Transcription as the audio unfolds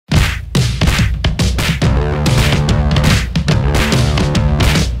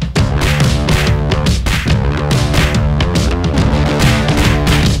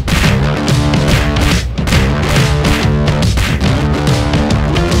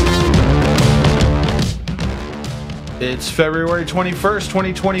It's February 21st,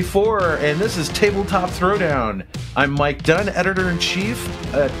 2024, and this is Tabletop Throwdown. I'm Mike Dunn,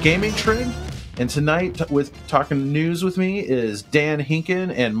 Editor-in-Chief at Gamingtrend, and tonight with talking news with me is Dan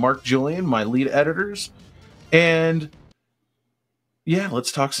Hinken and Mark Julian, my lead editors. And yeah,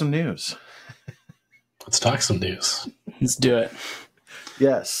 let's talk some news. Let's talk some news. Let's do it.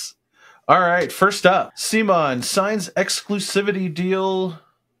 Yes. All right, first up, Simon signs exclusivity deal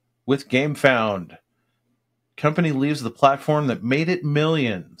with GameFound. Company leaves the platform that made it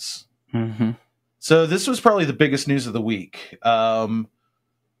millions. Mm-hmm. So this was probably the biggest news of the week. They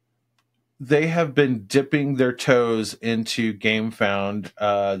have been dipping their toes into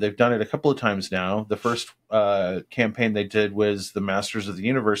GameFound. They've done it a couple of times now. The first campaign they did was the Masters of the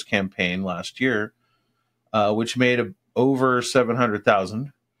Universe campaign last year, which made over 700,000,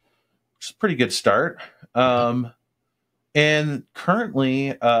 which is a pretty good start. And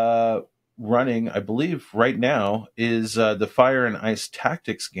currently running, I believe right now, is the Fire and Ice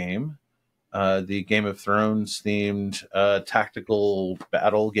Tactics game, the Game of Thrones themed tactical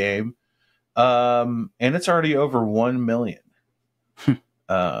battle game. And it's already over 1 million.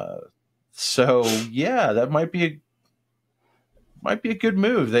 So yeah, that might be a good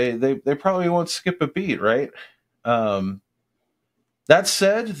move. They probably won't skip a beat, right? That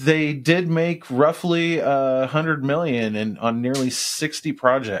said, they did make roughly 100 million on nearly 60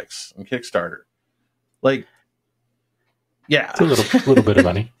 projects on Kickstarter. Like, yeah, it's a little bit of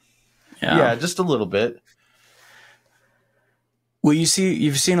money. Yeah, just a little bit. Well, you've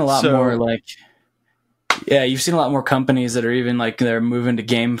seen a lot more you've seen a lot more companies that are even like they're moving to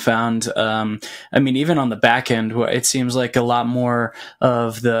GameFound. I mean, even on the back end, it seems like a lot more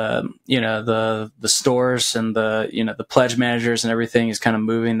of the stores and the pledge managers and everything is kind of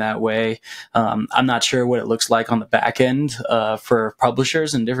moving that way. I'm not sure what it looks like on the back end for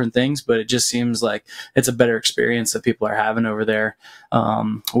publishers and different things, but it just seems like it's a better experience that people are having over there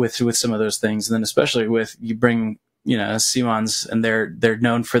with some of those things. And then especially with you bring Simon's, and they're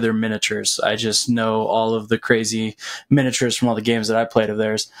known for their miniatures. I just know all of the crazy miniatures from all the games that I played of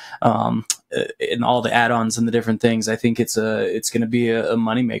theirs, and all the add-ons and the different things. I think it's going to be a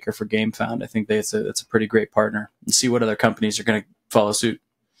moneymaker for GameFound. I think it's a pretty great partner. And see what other companies are going to follow suit.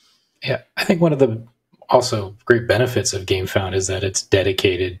 Yeah, I think one of the also great benefits of GameFound is that it's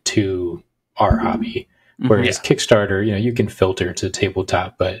dedicated to our hobby. Whereas Kickstarter, you can filter to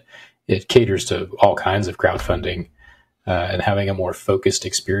tabletop, but it caters to all kinds of crowdfunding, and having a more focused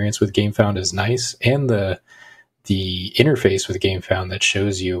experience with GameFound is nice. And the interface with GameFound that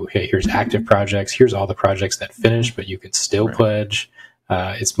shows you, hey, here's active projects, here's all the projects that finished, but you can still pledge.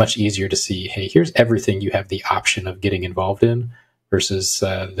 It's much easier to see, hey, here's everything you have the option of getting involved in versus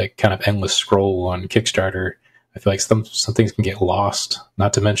the kind of endless scroll on Kickstarter. I feel like some things can get lost,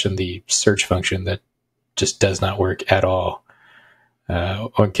 not to mention the search function that just does not work at all.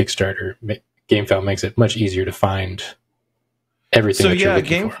 On Kickstarter, GameFound makes it much easier to find everything that you're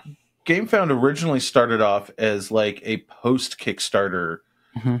looking for. GameFound originally started off as like a post-Kickstarter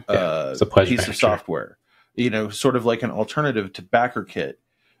it's a pledge piece of software, sort of like an alternative to BackerKit.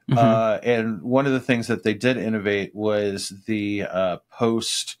 And one of the things that they did innovate was the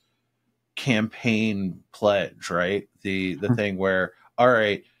post-campaign pledge, right? The thing where, all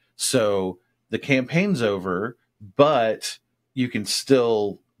right, so the campaign's over, but you can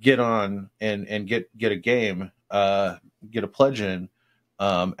still get on and get a game, get a pledge in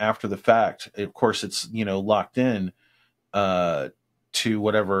after the fact. Of course, it's locked in to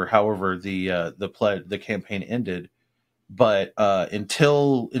however the campaign ended. But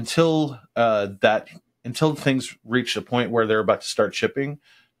until things reach a point where they're about to start shipping,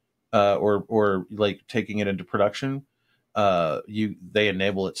 or like taking it into production, they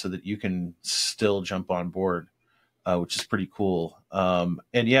enable it so that you can still jump on board. Which is pretty cool. And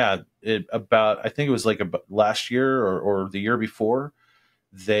yeah, I think it was like about last year or the year before,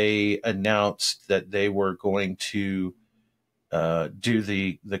 they announced that they were going to do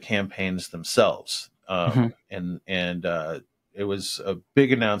the campaigns themselves. And it was a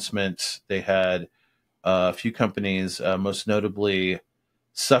big announcement. They had a few companies, most notably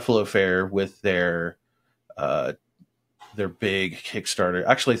Cephalofair with their big Kickstarter.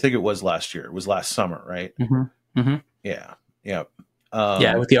 Actually, I think it was last year. It was last summer, right? Yeah. With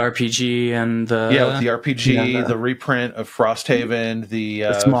the RPG and the reprint of Frosthaven,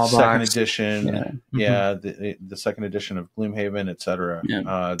 the small second box edition, the second edition of Gloomhaven, etc.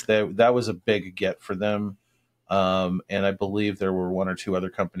 That was a big get for them, and I believe there were one or two other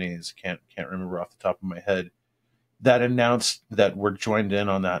companies, can't remember off the top of my head, that announced that were joined in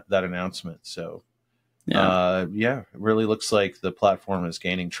on that announcement. So it really looks like the platform is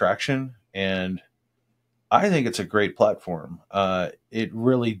gaining traction, and I think it's a great platform. It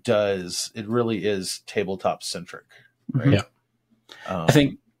really does. It really is tabletop centric, right? Yeah.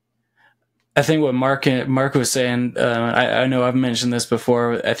 I think what Mark was saying, I know I've mentioned this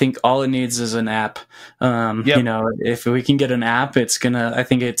before. I think all it needs is an app. You know, if we can get an app, I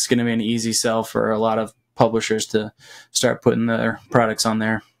think it's gonna be an easy sell for a lot of publishers to start putting their products on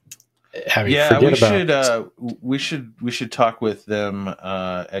there. We should talk with them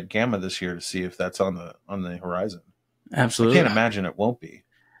at Gamma this year to see if that's on the horizon. Absolutely, I can't imagine it won't be.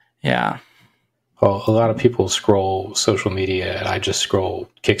 Yeah. Well, a lot of people scroll social media, and I just scroll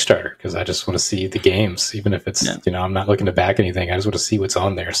Kickstarter because I just want to see the games, even if it's I'm not looking to back anything. I just want to see what's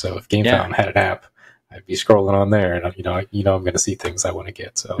on there. So if GameFound had an app, I'd be scrolling on there, and I'm going to see things I want to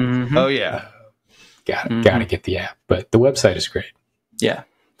get. So oh yeah, got to get the app, but the website is great. Yeah,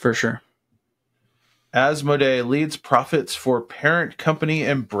 for sure. Asmodee leads profits for parent company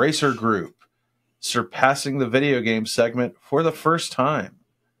Embracer Group, surpassing the video game segment for the first time.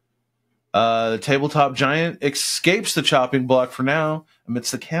 The tabletop giant escapes the chopping block for now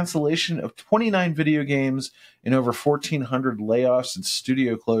amidst the cancellation of 29 video games and over 1,400 layoffs and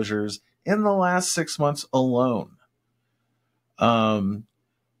studio closures in the last 6 months alone.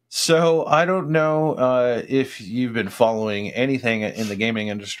 So I don't know if you've been following anything in the gaming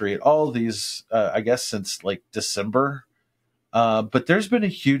industry at all these, I guess since like December. But there's been a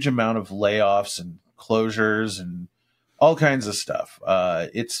huge amount of layoffs and closures and all kinds of stuff.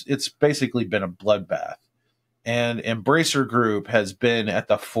 It's basically been a bloodbath, and Embracer Group has been at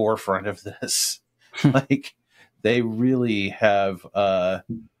the forefront of this. Like they really have done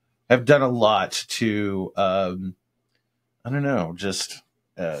a lot to I don't know, just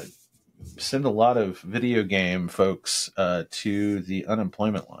send a lot of video game folks to the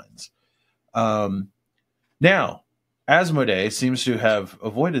unemployment lines. Now, Asmodee seems to have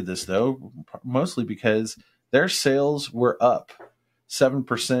avoided this though, mostly because their sales were up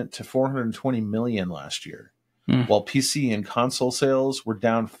 7% to 420 million last year, while PC and console sales were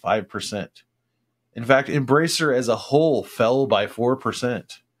down 5%. In fact, Embracer as a whole fell by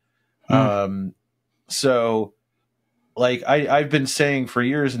 4%. So, like I've been saying for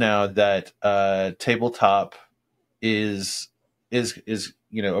years now that tabletop is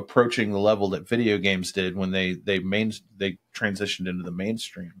approaching the level that video games did when they transitioned into the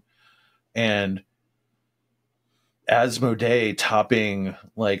mainstream, and Asmodee topping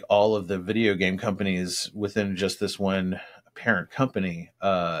like all of the video game companies within just this one parent company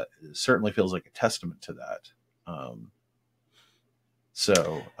certainly feels like a testament to that.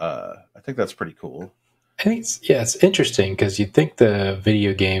 So I think that's pretty cool. I think it's interesting because you'd think the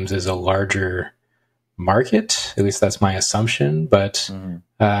video games is a larger market. At least that's my assumption. But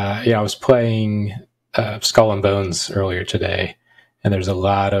I was playing Skull and Bones earlier today, and there's a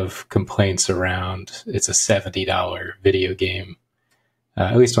lot of complaints around it's a $70 video game,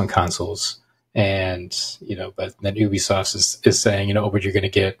 at least on consoles. And, but then Ubisoft is saying, but you're going to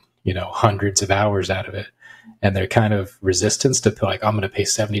get, hundreds of hours out of it. And they're kind of resistance to like, I'm going to pay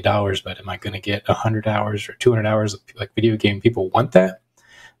 $70, but am I going to get 100 hours or 200 hours of like video game? People want that.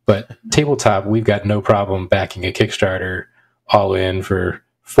 But tabletop, we've got no problem backing a Kickstarter all in for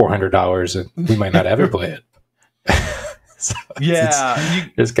 $400, and we might not ever play it. So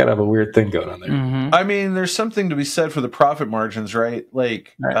there's kind of a weird thing going on there. Mm-hmm. I mean, there's something to be said for the profit margins, right?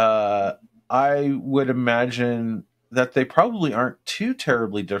 Like, I would imagine that they probably aren't too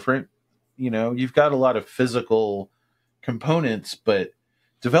terribly different. You've got a lot of physical components, but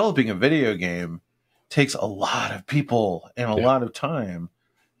developing a video game takes a lot of people and a lot of time.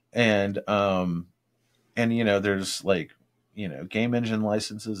 And there's like, game engine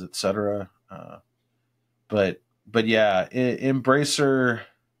licenses, etc. But yeah, Embracer.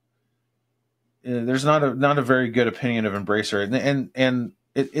 There's not a very good opinion of Embracer, and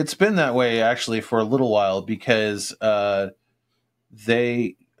it's been that way actually for a little while because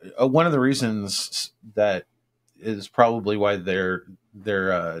they one of the reasons that is probably why they're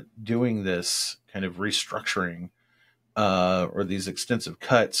doing this kind of restructuring or these extensive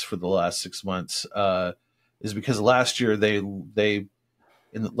cuts for the last 6 months is because last year they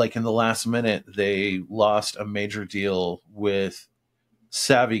in the last minute, they lost a major deal with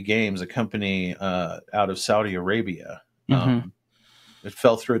Savvy Games, a company out of Saudi Arabia. It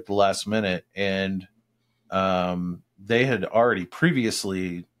fell through at the last minute, and they had already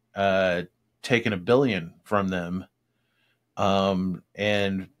previously taken $1 billion from them,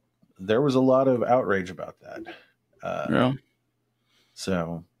 and there was a lot of outrage about that.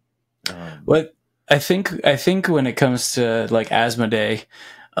 So, what? I think when it comes to like Asmodee,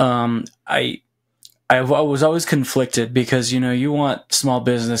 I I was always conflicted because, you want small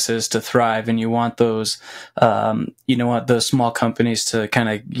businesses to thrive and you want those, those small companies to kind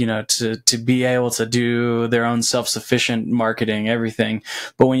of, to be able to do their own self-sufficient marketing, everything.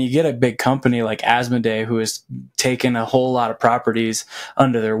 But when you get a big company like Asmodee, who has taken a whole lot of properties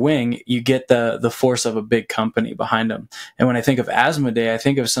under their wing, you get the force of a big company behind them. And when I think of Asmodee, I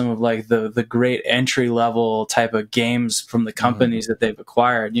think of some of like the great entry level type of games from the companies that they've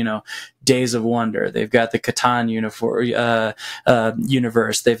acquired, Days of Wonder. They've got the Catan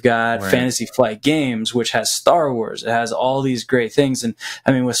universe. They've got Fantasy Flight Games, which has Star Wars. It has all these great things. And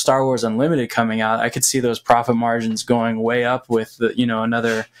I mean, with Star Wars Unlimited coming out, I could see those profit margins going way up with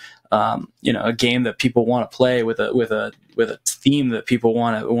another, a game that people want to play with a theme that people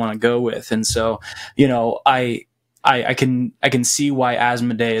want to go with. And so, I can see why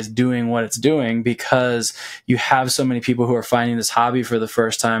Asmodee is doing what it's doing, because you have so many people who are finding this hobby for the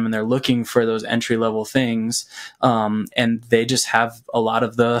first time and they're looking for those entry level things. And they just have a lot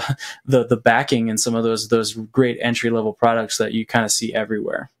of the backing and some of those great entry level products that you kind of see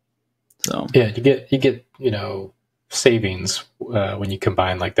everywhere. So yeah, you get, savings, when you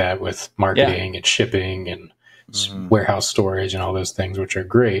combine like that with marketing and shipping and warehouse storage and all those things, which are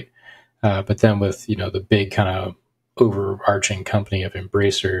great. But then with, the big kind of overarching company of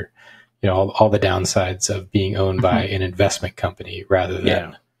Embracer, all the downsides of being owned by an investment company rather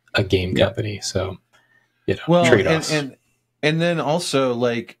than a game company. So, trade-offs. And then also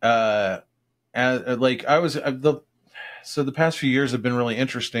so the past few years have been really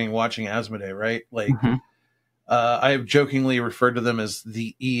interesting watching Asmodee, right? Like, I have jokingly referred to them as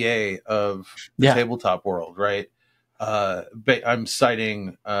the EA of the tabletop world, right? But I'm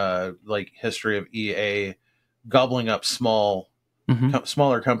citing history of EA gobbling up smaller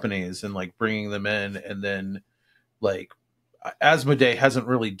companies and like bringing them in, and then like Asmodee hasn't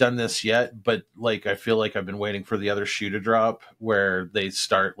really done this yet, but like I feel like I've been waiting for the other shoe to drop where they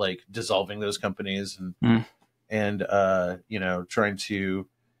start like dissolving those companies and trying to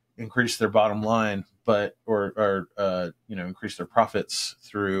increase their bottom line, or increase their profits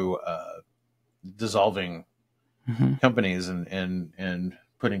through dissolving companies and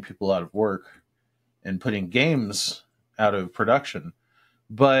putting people out of work and putting games out of production.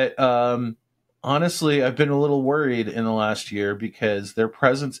 But honestly, I've been a little worried in the last year because their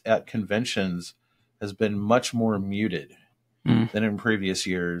presence at conventions has been much more muted than in previous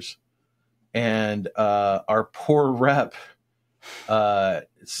years. And our poor rep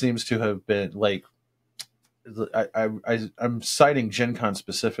seems to have been like, I'm citing Gen Con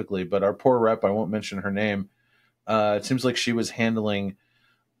specifically, but our poor rep, I won't mention her name, it seems like she was handling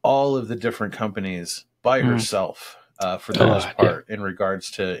all of the different companies by herself for the most part in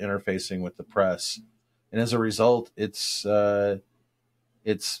regards to interfacing with the press. And as a result, it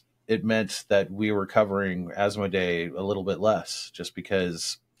meant that we were covering Asmodee a little bit less just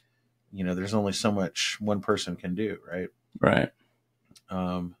because, there's only so much one person can do. Right. Right.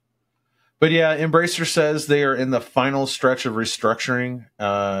 But yeah, Embracer says they are in the final stretch of restructuring,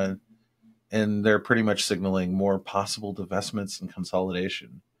 and they're pretty much signaling more possible divestments and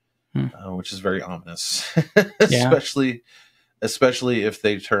consolidation, which is very ominous, especially if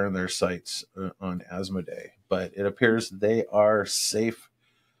they turn their sights on Asmodee. But it appears they are safe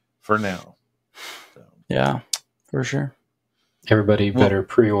for now. So. Yeah, for sure. Everybody better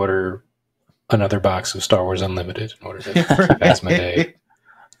pre-order another box of Star Wars Unlimited in order to keep Asmodee.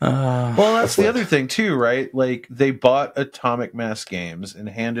 Well, that's the other thing too, right? Like they bought Atomic Mass Games and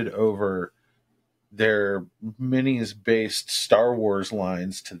handed over their minis-based Star Wars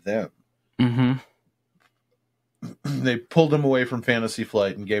lines to them. They pulled them away from Fantasy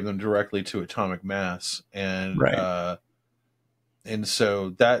Flight and gave them directly to Atomic Mass, and so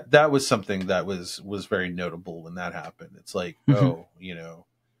that was something that was very notable when that happened. It's like, you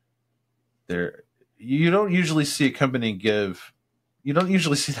don't usually see a company you don't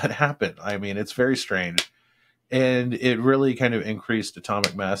usually see that happen. I mean, it's very strange. And it really kind of increased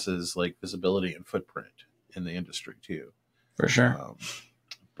Atomic Mass's like visibility and footprint in the industry too. For sure.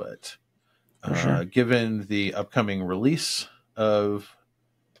 Given the upcoming release of,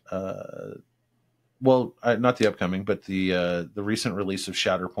 not the upcoming, but the recent release of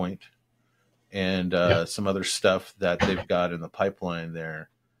Shatterpoint and some other stuff that they've got in the pipeline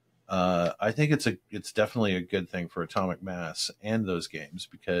there, I think it's definitely a good thing for Atomic Mass and those games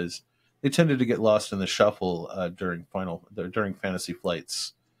because they tended to get lost in the shuffle during Fantasy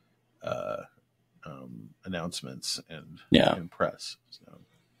Flight's announcements and press. So,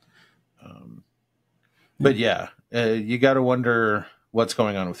 but you got to wonder what's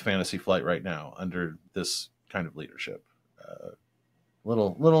going on with Fantasy Flight right now under this kind of leadership.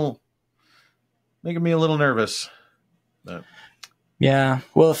 Little making me a little nervous. But. Yeah,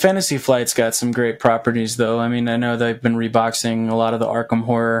 well, Fantasy Flight's got some great properties, though. I mean, I know they've been reboxing a lot of the Arkham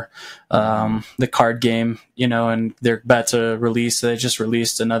Horror, the card game, and they're about to release. They just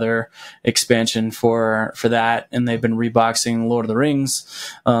released another expansion for that, and they've been reboxing Lord of the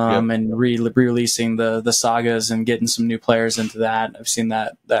Rings, and re-releasing the sagas and getting some new players into that. I've seen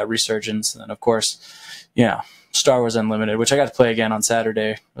that resurgence, and of course, Star Wars Unlimited, which I got to play again on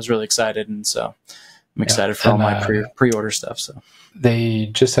Saturday. I was really excited, and so I'm excited for all my pre-order stuff. So. They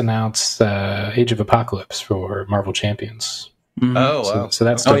just announced Age of Apocalypse for Marvel Champions. Mm-hmm. Oh, wow. So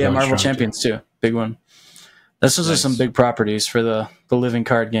that's Marvel Champions too. Big one. Those are some big properties for the living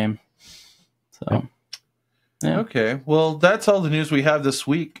card game. So, yeah. Okay. Well, that's all the news we have this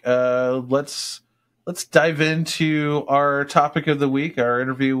week. Let's dive into our topic of the week, our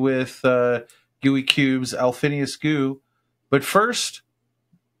interview with Gooey Cube's Alphinius Goo. But first,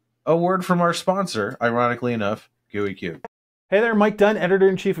 a word from our sponsor, ironically enough, Gooey Cube. Hey there, Mike Dunn,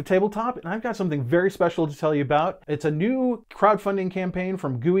 Editor-in-Chief of Tabletop, and I've got something very special to tell you about. It's a new crowdfunding campaign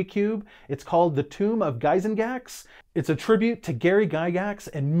from Gooey Cube. It's called The Tomb of Gyzengax. It's a tribute to Gary Gygax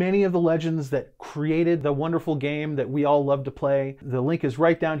and many of the legends that created the wonderful game that we all love to play. The link is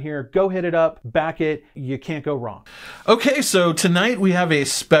right down here. Go hit it up, back it. You can't go wrong. Okay, so tonight we have a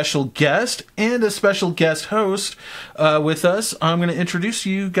special guest and a special guest host with us. I'm going to introduce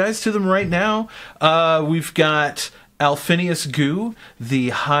you guys to them right now. We've got Alphinius Goo, the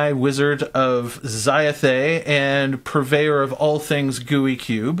High Wizard of Zyathay and purveyor of all things Gooey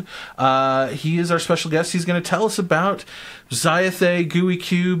Cube. He is our special guest. He's going to tell us about Zyathay, Gooey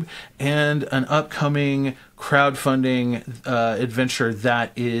Cube, and an upcoming crowdfunding adventure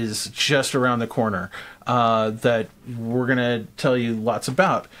that is just around the corner that we're going to tell you lots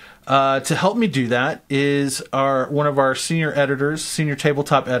about. To help me do that is one of our senior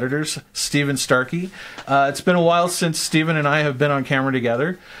tabletop editors, Stephen Starkey. It's been a while since Stephen and I have been on camera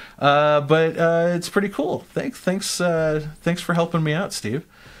together, but it's pretty cool. Thanks for helping me out, Steve.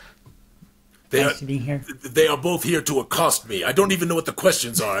 Nice to be here. They are both here to accost me. I don't even know what the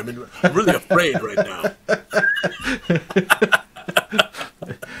questions are. I'm really afraid right now.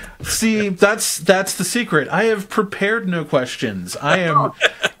 See, that's the secret. I have prepared no questions. I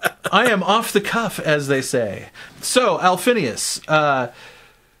am off the cuff, as they say. So, Alphinius,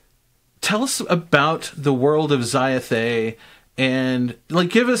 tell us about the world of Zyathay, and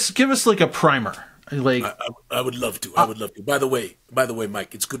give us like a primer. I would love to. I would love to. By the way,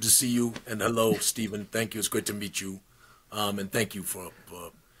 Mike, it's good to see you. And hello, Stephen. Thank you. It's great to meet you. And thank you for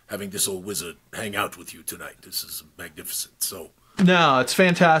having this old wizard hang out with you tonight. This is magnificent. So. No, it's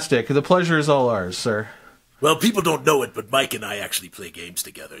fantastic. The pleasure is all ours, sir. Well, people don't know it, but Mike and I actually play games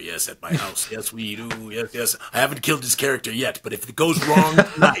together. Yes, at my house. Yes, we do. Yes. I haven't killed his character yet, but if it goes wrong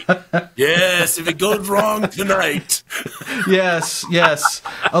tonight, yes, if it goes wrong tonight. Yes.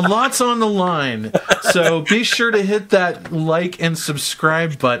 A lot's on the line. So be sure to hit that like and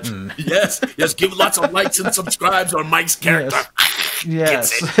subscribe button. Yes. Give lots of likes and subscribes on Mike's character.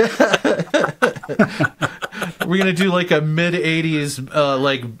 Yes. We're going to do like a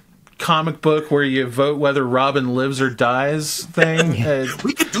mid-'80s, comic book where you vote whether Robin lives or dies thing.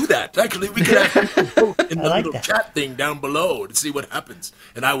 We could do that. Actually, we could actually vote in the little chat thing down below and see what happens.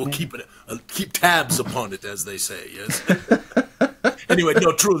 And I will keep tabs upon it, as they say. Yes. Anyway,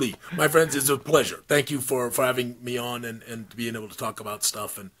 no, truly, my friends, it's a pleasure. Thank you for having me on and being able to talk about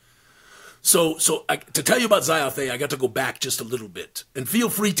stuff. And so to tell you about Zyathay, I got to go back just a little bit. And feel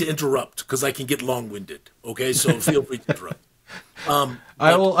free to interrupt, because I can get long-winded. Okay, so feel free to interrupt.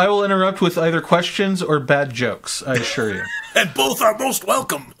 I will interrupt with either questions or bad jokes, I assure you. And both are most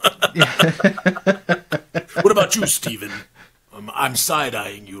welcome. What about you, Stephen? I'm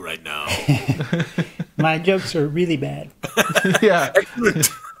side-eyeing you right now. My jokes are really bad. Yeah. Excellent.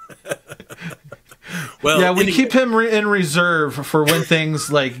 Well, yeah, we keep him in reserve for when things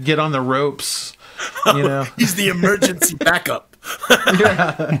get on the ropes. You know, he's the emergency backup.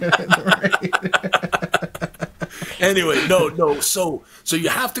 Right. Anyway, no. So you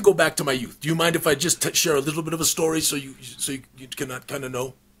have to go back to my youth. Do you mind if I just share a little bit of a story so you can kind of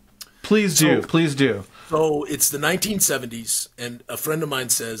know? Please do. So it's the 1970s, and a friend of mine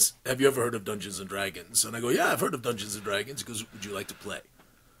says, "Have you ever heard of Dungeons and Dragons?" And I go, "Yeah, I've heard of Dungeons and Dragons." He goes, "Would you like to play?"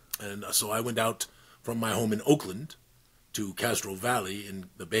 And so I went out from my home in Oakland to Castro Valley in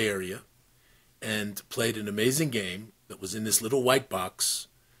the Bay Area and played an amazing game that was in this little white box,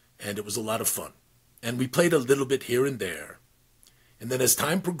 and it was a lot of fun. And we played a little bit here and there. And then as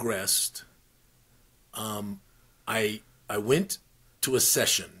time progressed, I went to a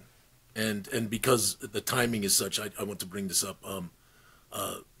session, and because the timing is such, I want to bring this up.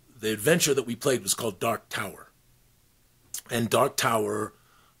 the adventure that we played was called Dark Tower. And Dark Tower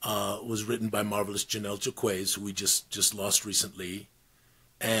was written by marvelous Janelle Jaquays, who we just lost recently.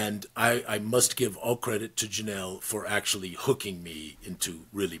 And I must give all credit to Janelle for actually hooking me into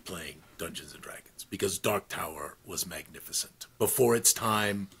really playing Dungeons & Dragons, because Dark Tower was magnificent. Before its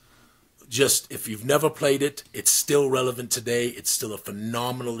time, just if you've never played it, it's still relevant today. It's still a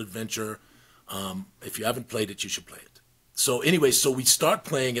phenomenal adventure. If you haven't played it, you should play it. So anyway, so we start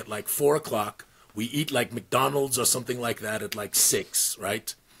playing at like 4 o'clock. We eat like McDonald's or something like that at like 6,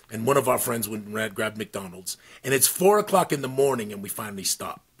 right? And one of our friends went and grabbed McDonald's. And it's 4 o'clock in the morning and we finally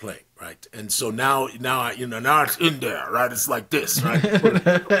stop playing, right? And so now it's in there, right? It's like this,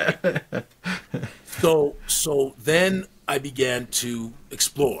 right? So then I began to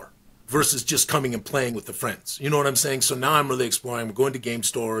explore versus just coming and playing with the friends. You know what I'm saying? So now I'm really exploring. I'm going to game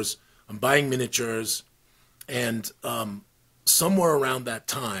stores. I'm buying miniatures. And somewhere around that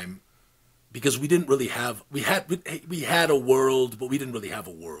time, because we didn't really have, we had a world, but we didn't really have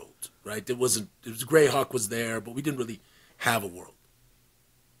a world, right? It was Greyhawk was there, but we didn't really have a world.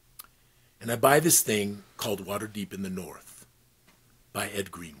 And I buy this thing called Waterdeep in the North by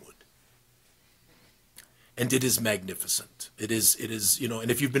Ed Greenwood. And it is magnificent. It is,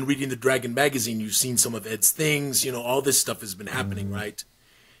 and if you've been reading the Dragon magazine, you've seen some of Ed's things, all this stuff has been happening, right?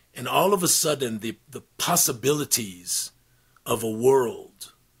 And all of a sudden, the possibilities of a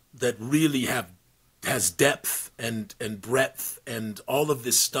world that really has depth and breadth and all of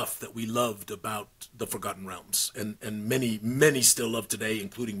this stuff that we loved about the Forgotten Realms, and many still love today,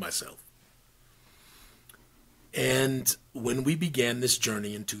 including myself. And when we began this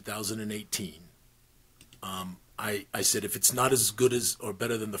journey in 2018, I said, if it's not as good as or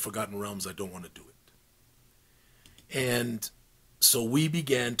better than the Forgotten Realms, I don't want to do it. And so we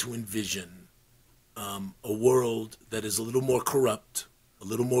began to envision a world that is a little more corrupt, a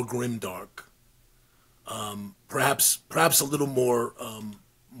little more grimdark, perhaps a little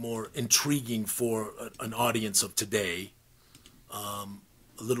more intriguing for an audience of today, a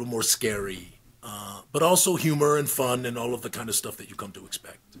little more scary, but also humor and fun and all of the kind of stuff that you come to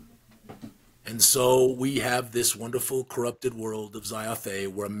expect. And so we have this wonderful corrupted world of Xayathe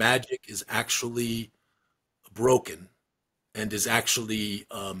where magic is actually broken and is actually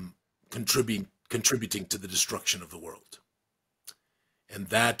contributing to the destruction of the world. And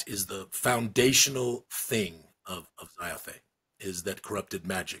that is the foundational thing of Xayathe, is that corrupted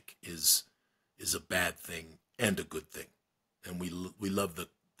magic is a bad thing and a good thing. And we love the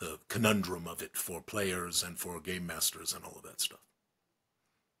conundrum of it for players and for game masters and all of that stuff.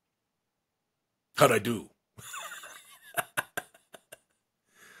 How'd I do?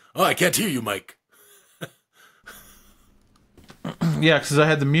 Oh, I can't hear you, Mike. Yeah, because I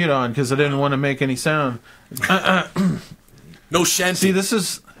had the mute on because I didn't want to make any sound. No chanting. See, this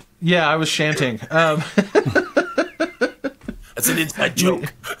is... Yeah, I was chanting. That's an inside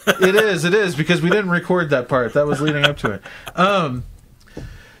joke. It is, because we didn't record that part. That was leading up to it.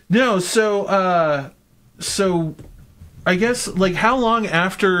 No, so I guess, like, how long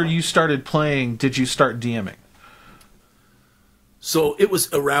after you started playing did you start DMing? So it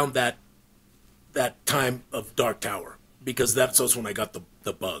was around that time of Dark Tower, because that's also when I got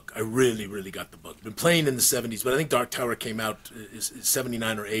the bug. I really, really got the bug. I've been playing in the 70s, but I think Dark Tower came out is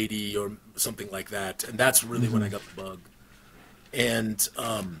 79 or 80 or something like that, and that's really when I got the bug. And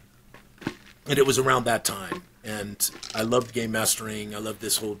it was around that time, and I loved game mastering. I loved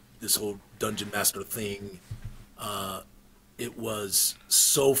this whole dungeon master thing. It was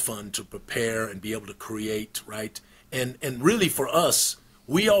so fun to prepare and be able to create, right? And really for us,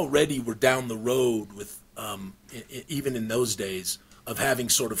 we already were down the road with, even in those days, of having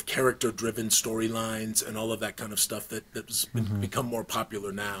sort of character-driven storylines and all of that kind of stuff that's become more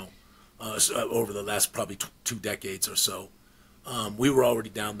popular now over the last probably 2 decades or so. We were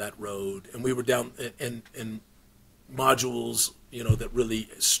already down that road, and we were down in modules, that really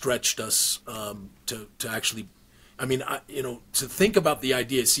stretched us to actually... I mean, to think about the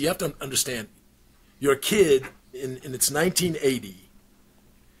idea. See, you have to understand, you're a kid, and it's 1980,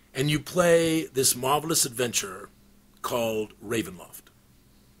 and you play this marvelous adventure called Ravenloft.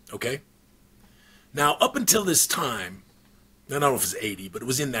 Okay? Now, up until this time, I don't know if it was 80, but it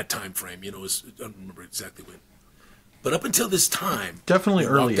was in that time frame. I don't remember exactly when. But up until this time, definitely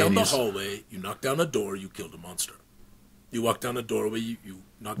early 80s. You walk down the hallway, you knock down a door, you killed a monster. You walk down a doorway, you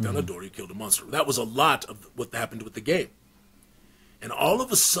knock down a door, you killed a monster. That was a lot of what happened with the game. And all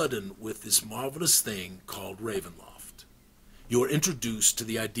of a sudden, with this marvelous thing called Ravenloft, you are introduced to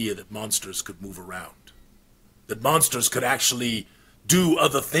the idea that monsters could move around. That monsters could actually do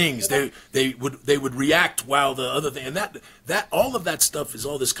other things. They would react while the other thing, and that all of that stuff is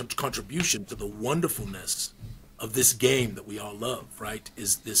all this contribution to the wonderfulness of this game that we all love, right?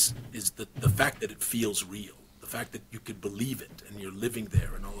 Is the fact that it feels real, the fact that you could believe it and you're living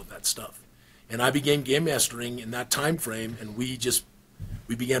there and all of that stuff. And I began game mastering in that time frame, and we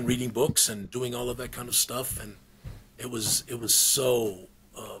began reading books and doing all of that kind of stuff, and it was so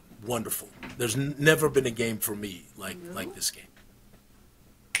wonderful. There's never been a game for me like this game.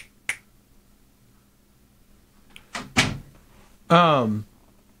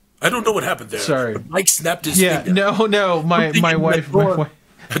 I don't know what happened there. Sorry, Mike snapped his finger. No. My wife.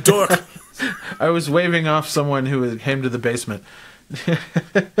 A door. I was waving off someone who came to the basement.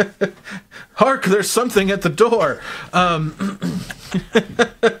 Hark! There's something at the door.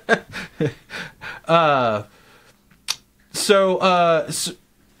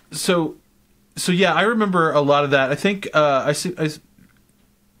 So yeah, I remember a lot of that. I think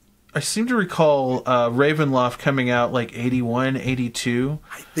I seem to recall Ravenloft coming out like 81, 82.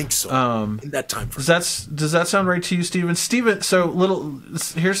 I think so. In that time frame. Does that sound right to you, Steven? Steven,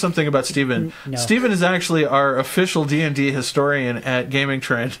 here's something about Steven. No. Steven is actually our official D&D historian at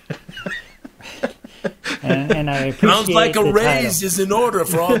Gamingtrend. and I appreciate Sounds like a the raise title. is in order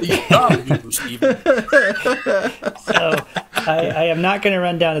for all these jobs, Steven. So I am not going to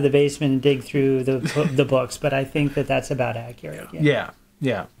run down to the basement and dig through the books, but I think that's about accurate. Yeah.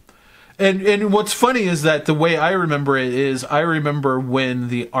 And what's funny is that the way I remember it is I remember when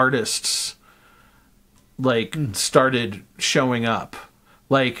the artists started showing up.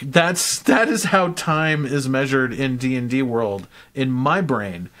 Like that is how time is measured in D&D world in my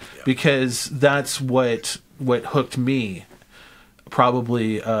brain, because that's what hooked me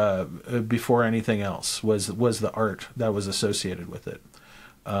probably before anything else was the art that was associated with it.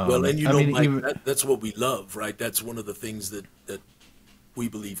 Well, and Mike, that's what we love, right? That's one of the things that we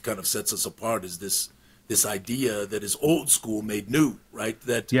believe kind of sets us apart, is this idea that is old school made new, right?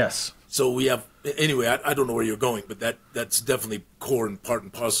 Yes. So we have, anyway, I don't know where you're going, but that's definitely core and part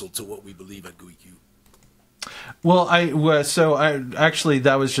and parcel to what we believe at Gooey Cube. Well, I actually,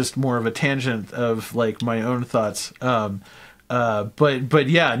 that was just more of a tangent of like my own thoughts. But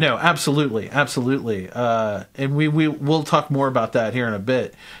yeah, no, absolutely. And we'll talk more about that here in a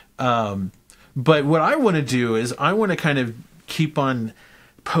bit. But what I want to do is I want to kind of keep on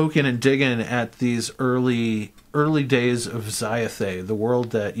poking and digging at these early days of Zyathe, the world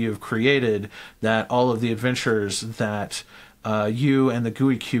that you've created, that all of the adventures that you and the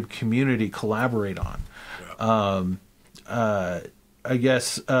Gooey Cube community collaborate on. Yeah. I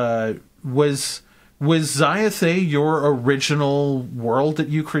guess was Zyathe your original world that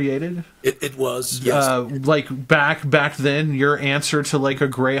you created? It was, yes. Like back then, your answer to like a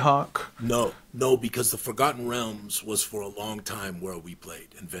Greyhawk? No, because the Forgotten Realms was for a long time where we played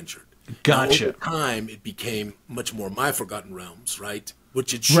and ventured. Gotcha. Now, over time, it became much more my Forgotten Realms, right?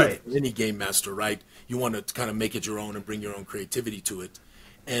 Which it should for any game master, right? You want to kind of make it your own and bring your own creativity to it.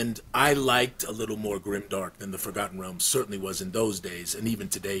 And I liked a little more grimdark than the Forgotten Realms certainly was in those days, and even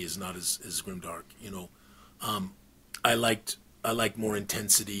today is not as grimdark. I liked more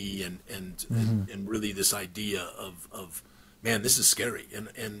intensity and really this idea of man, this is scary,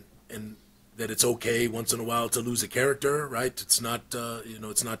 and that it's okay once in a while to lose a character, right? It's not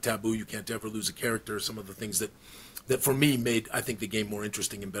it's not taboo. You can't ever lose a character. Some of the things that for me made, I think, the game more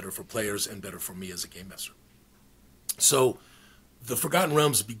interesting and better for players and better for me as a game master. So the Forgotten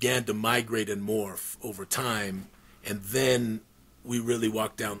Realms began to migrate and morph over time, and then we really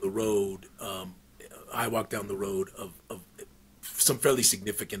walked down the road. I walked down the road of some fairly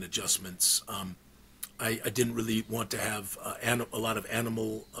significant adjustments. I didn't really want to have a lot of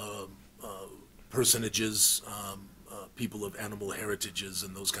animal personages, people of animal heritages,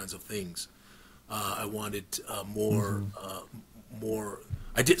 and those kinds of things. I wanted more.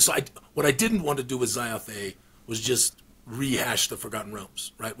 What I didn't want to do with Zyathe was just rehash the Forgotten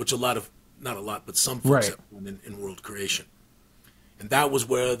Realms, right? Which not a lot, but some folks have done in world creation. And that was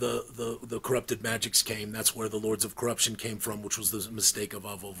where the corrupted magics came. That's where the Lords of Corruption came from, which was the mistake of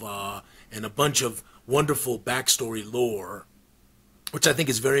Avova, and a bunch of wonderful backstory lore, which I think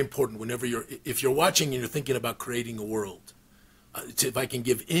is very important if you're watching and you're thinking about creating a world. If I can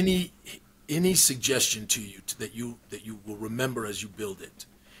give any suggestion to you that you will remember as you build it,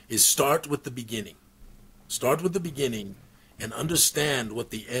 is start with the beginning. Start with the beginning and understand what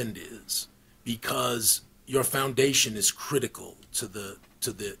the end is, because your foundation is critical to the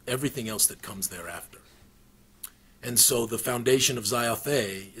everything else that comes thereafter. And so the foundation of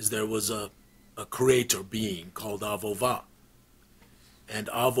Zyathe is there was a creator being called Avova. And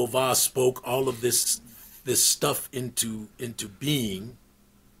Avova spoke all of this this stuff into being,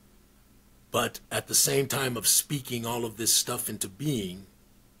 but at the same time of speaking all of this stuff into being,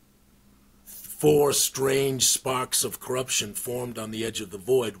 4 strange sparks of corruption formed on the edge of the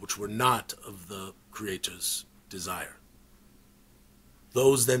void, which were not of the Creator's desire.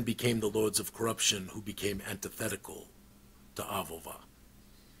 Those then became the lords of corruption, who became antithetical to Avova.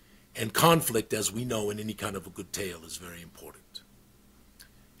 And conflict, as we know in any kind of a good tale, is very important.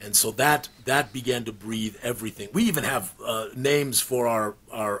 And so that began to breathe everything. We even have names for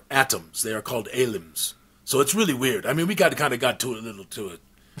our atoms. They are called alims. So it's really weird. I mean, we got to a little to it.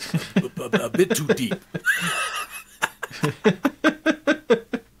 A bit too deep.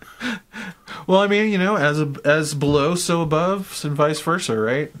 Well, I mean, as below, so above, and vice versa,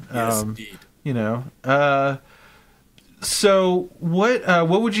 right? Yes, indeed. So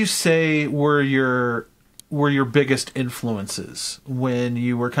what would you say were your biggest influences when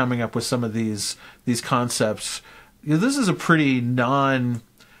you were coming up with some of these concepts? This is a pretty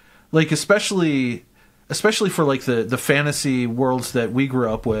especially for like the fantasy worlds that we grew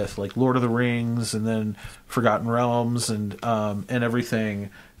up with, like Lord of the Rings and then Forgotten Realms and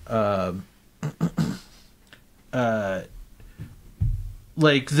everything.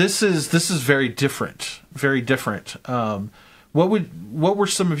 Like this is very different. What were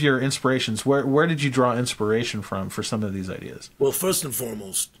some of your inspirations? Where did you draw inspiration from for some of these ideas? Well, first and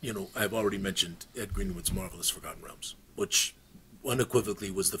foremost, I've already mentioned Ed Greenwood's marvelous Forgotten Realms, which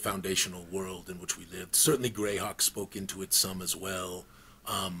unequivocally was the foundational world in which we lived. Certainly Greyhawk spoke into it some as well.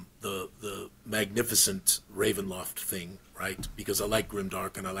 The magnificent Ravenloft thing, right? Because I like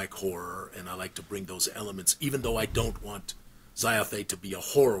grimdark and I like horror, and I like to bring those elements, even though I don't want Xyothay to be a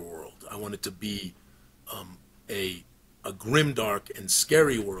horror world. I want it to be a grimdark and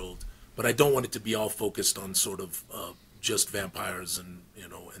scary world, but I don't want it to be all focused on sort of just vampires and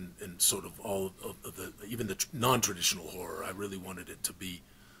sort of all of the even the non-traditional horror. I really wanted it to be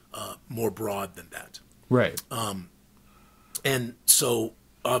more broad than that. Right. And so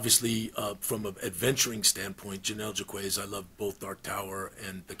obviously from an adventuring standpoint, Janelle Jaquays, I love both Dark Tower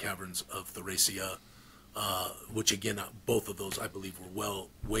and the Caverns of Thracia, which again, both of those I believe were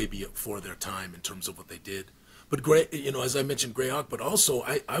way before their time in terms of what they did. But as I mentioned, Greyhawk, but also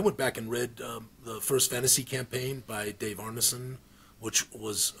I went back and read the First Fantasy campaign by Dave Arneson, which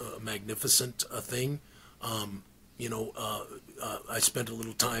was a magnificent thing. I spent a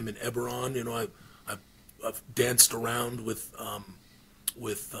little time in Eberron. I've danced around with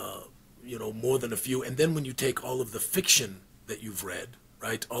more than a few. And then when you take all of the fiction that you've read,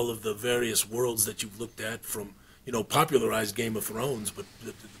 right, all of the various worlds that you've looked at from popularized Game of Thrones, but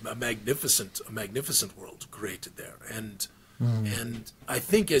a magnificent world created there. And I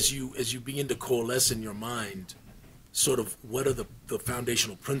think as you begin to coalesce in your mind sort of what are the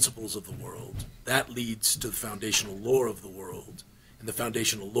foundational principles of the world, that leads to the foundational lore of the world. And the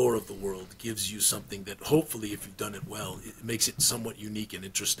foundational lore of the world gives you something that hopefully, if you've done it well, it makes it somewhat unique and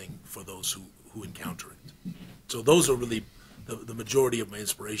interesting for those who encounter it. So those are really the majority of my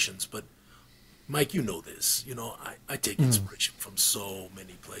inspirations. But Mike, you know this. I take inspiration from so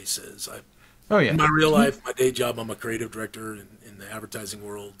many places. In my real life, my day job, I'm a creative director in the advertising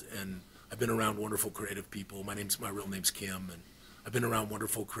world, and I've been around wonderful creative people. My real name's Kim, and I've been around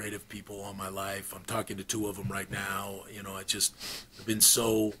wonderful creative people all my life. I'm talking to 2 of them right now. I've been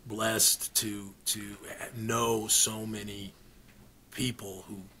so blessed to know so many people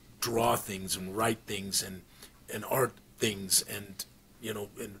who draw things and write things and art things and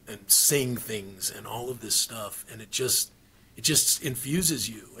sing things and all of this stuff, and it just infuses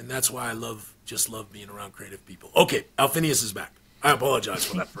you, and that's why I love being around creative people. Okay, Alphinius is back. I apologize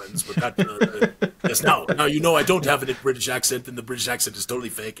for that, friends, but that yes. Now I don't have a British accent, and the British accent is totally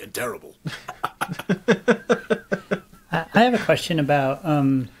fake and terrible. I have a question about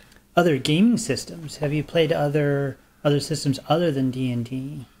other gaming systems. Have you played other systems other than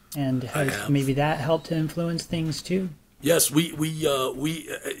D&D, and has maybe that helped to influence things too? Yes, we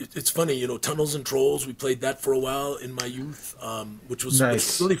it's funny, Tunnels and Trolls, we played that for a while in my youth, which was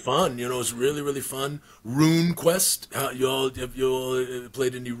really fun. It was really, really fun. Rune Quest, have you all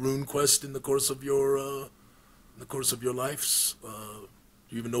played any Rune Quest in the course of your lives? Do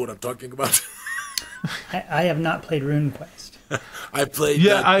you even know what I'm talking about? I have not played Rune Quest. I played.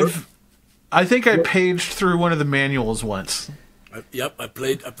 Yeah, I think I paged through one of the manuals once. I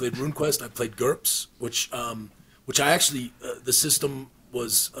played Rune Quest. I played GURPS, which I actually the system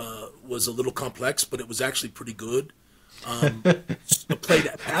was a little complex, but it was actually pretty good. I played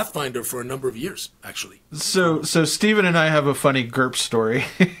Pathfinder for a number of years, actually. So Stephen and I have a funny GURPS story.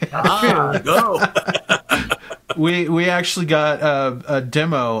 Go. We actually got a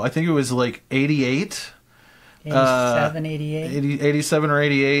demo. I think it was like 88 87, 88? 87 or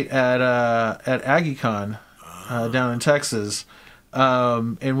 88 at AggieCon down in Texas.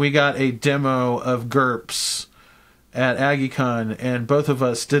 And we got a demo of GURPS at AggieCon, and both of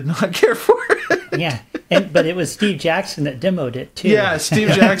us did not care for it. Yeah, but it was Steve Jackson that demoed it too. Yeah, Steve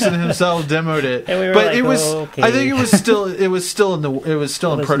Jackson himself demoed it. And we were but like, it was, okay. I think it was still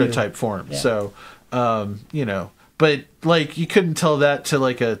in prototype form. Yeah. So, but like you couldn't tell that to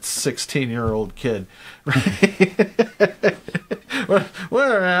like a 16-year-old kid, right?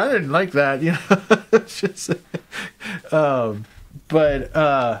 well, I didn't like that, Just,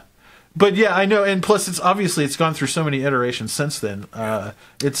 but yeah, I know, and plus it's gone through so many iterations since then.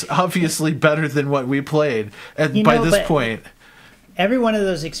 It's obviously better than what we played by this point. Every one of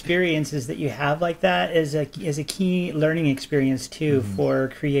those experiences that you have like that is a key learning experience too, for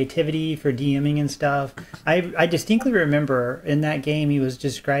creativity, for DMing and stuff. I distinctly remember in that game he was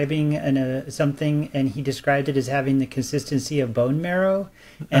describing something, and he described it as having the consistency of bone marrow,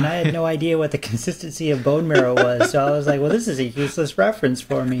 and I had no idea what the consistency of bone marrow was. So I was like, well, this is a useless reference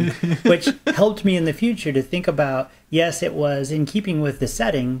for me, which helped me in the future to think about, yes, it was in keeping with the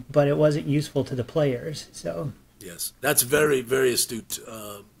setting, but it wasn't useful to the players. So. Yes, that's very, very astute,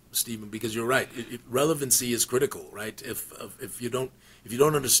 Stephen. Because you're right. Relevancy is critical, right? If you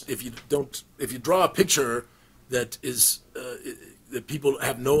draw a picture that is that people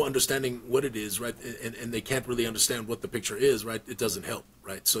have no understanding what it is, right, and they can't really understand what the picture is, right, it doesn't help,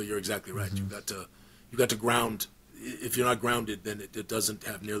 right? So you're exactly right. You got to ground. If you're not grounded, then it doesn't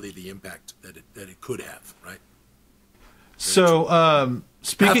have nearly the impact that it could have, right? So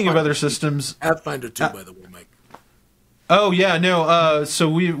speaking of other systems, Pathfinder 2, by the way, Mike. Oh yeah, no.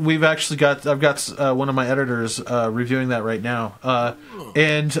 So I've got one of my editors reviewing that right now,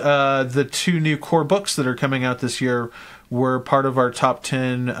 and the 2 new core books that are coming out this year were part of our top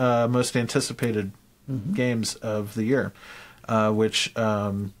 10 most anticipated games of the year, which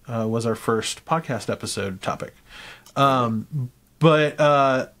was our first podcast episode topic.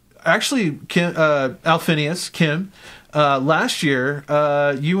 But actually, Alphinius, Kim. Last year,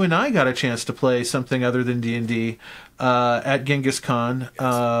 you and I got a chance to play something other than D&D at Genghis Khan,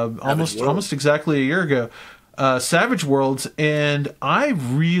 almost exactly a year ago, Savage Worlds, and I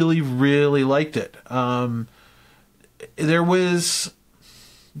really, really liked it. There was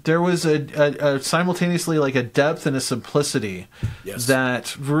a simultaneously like a depth and a simplicity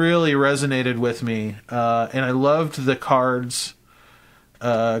that really resonated with me, and I loved the cards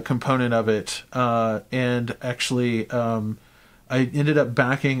component of it, and actually I ended up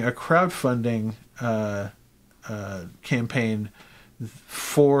backing a crowdfunding campaign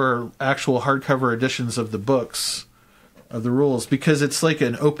for actual hardcover editions of the books of the rules, because it's like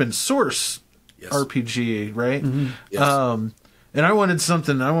an open source RPG, right? Yes. And I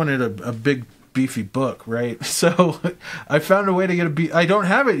wanted a big beefy book, right? So I found a way to get I don't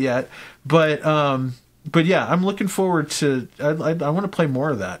have it yet, but yeah, I'm looking forward to. I want to play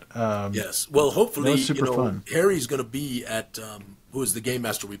more of that. Yes, well, hopefully, that was super fun. Harry's going to be at who was the game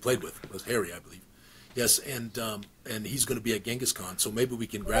master we played with? It was Harry, I believe. Yes, and he's going to be at Genghis Khan, so maybe we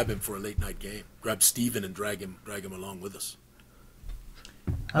can grab him for a late night game. Grab Steven and drag him along with us.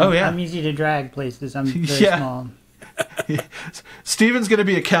 I'm easy to drag places. I'm very small. Steven's going to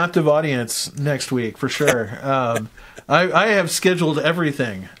be a captive audience next week for sure. I have scheduled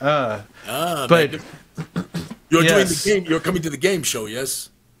everything. But you're doing the game. You're coming to the game show,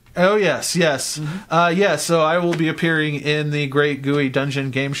 yes? Oh yes. So I will be appearing in the Great Gooey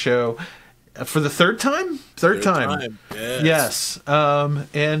Dungeon Game Show for the third time. Third time. Yes.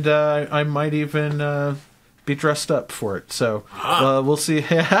 And I might even be dressed up for it. So we'll see.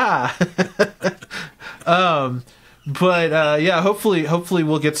 But hopefully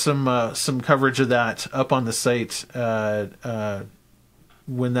we'll get some coverage of that up on the site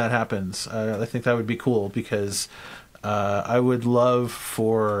when that happens. I think that would be cool, because I would love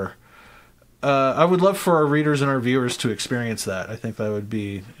for our readers and our viewers to experience that. I think that would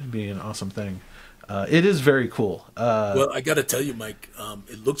be an awesome thing. It is very cool. Well, I got to tell you, Mike,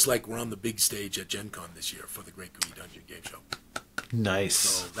 it looks like we're on the big stage at Gen Con this year for the Great Gooey Dungeon Game Show. Nice.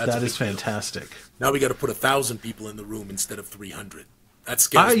 So that is fantastic. Deal. Now we got to put 1,000 people in the room instead of 300. That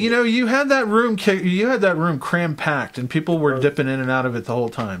scares me. You had that room cram packed, and people were dipping in and out of it the whole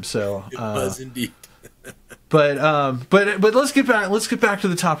time. So it was indeed. but let's get back to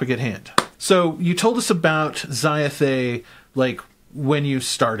the topic at hand. So you told us about Xayathay, like when you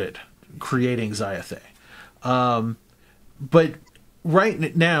started creating Xayathay, but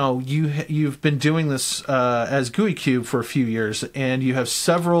right now you've been doing this as Gooey Cube for a few years, and you have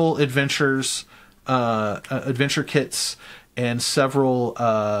several adventure kits and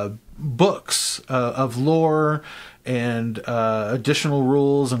several books of lore and additional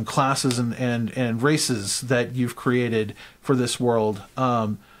rules and classes and races that you've created for this world.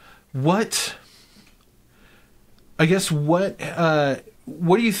 What do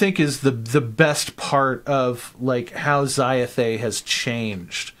you think is the best part of like how Xayathe has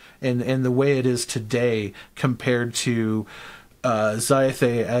changed and the way it is today compared to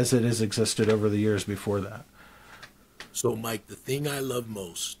Xayathe as it has existed over the years before that? So, Mike, the thing I love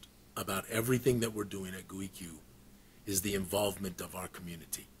most about everything that we're doing at Gooey Cube is the involvement of our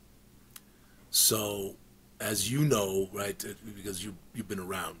community. So, as you know, right, because you've been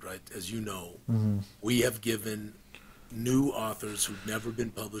around, right, as you know, we have given new authors who've never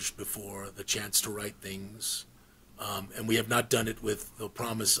been published before the chance to write things. And we have not done it with the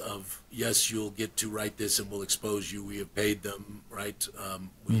promise of, yes, you'll get to write this and we'll expose you. We have paid them, right?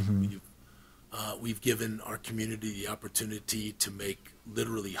 We've given our community the opportunity to make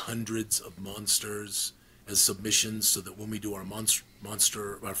literally hundreds of monsters as submissions, so that when we do our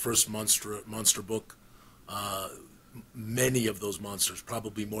first monster book, many of those monsters,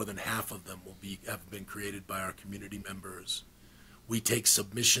 probably more than half of them, have been created by our community members. We take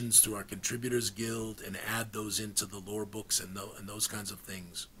submissions through our Contributors Guild and add those into the lore books and those kinds of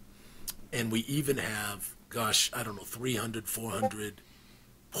things. And we even have, 300, 400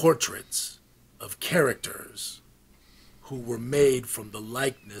 portraits of characters who were made from the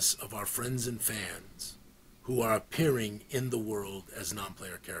likeness of our friends and fans who are appearing in the world as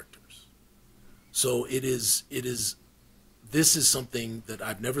non-player characters. So this is something that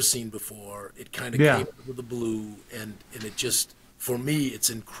I've never seen before. It kind of came out of the blue, and it just, for me, it's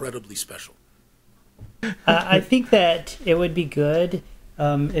incredibly special. I think that it would be good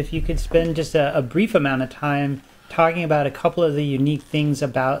if you could spend just a brief amount of time talking about a couple of the unique things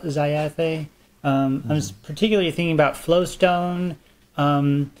about Xayathe. I was particularly thinking about Flowstone,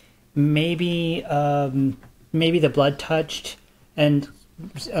 maybe the Blood Touched, and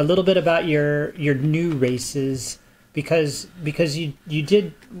a little bit about your new races, because you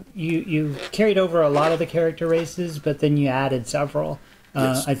carried over a lot of the character races, but then you added several.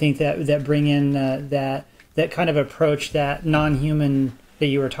 Yes. I think that bring in that kind of approach, that non-human that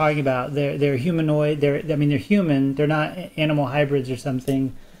you were talking about. They're humanoid. They're human. They're not animal hybrids or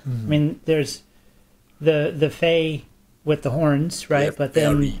something. I mean, there's the Fae with the horns, right? Yeah, but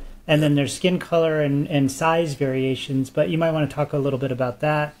then then there's skin color and size variations. But you might want to talk a little bit about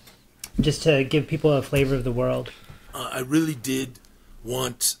that, just to give people a flavor of the world. I really did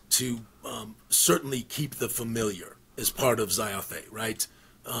want to certainly keep the familiar as part of Xayathe, right?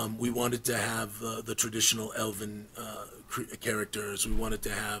 We wanted to have the traditional elven characters. We wanted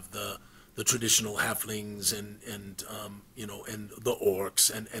to have the traditional halflings and the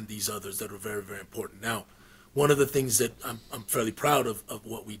orcs and these others that are very, very important. Now, one of the things that I'm fairly proud of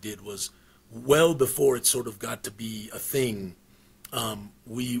what we did was, well before it sort of got to be a thing,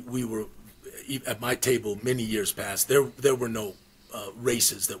 we were at my table many years past. There were no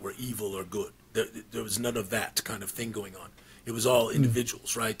races that were evil or good. There was none of that kind of thing going on. It was all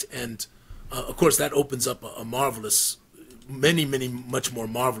individuals, right? And of course, that opens up a marvelous, many much more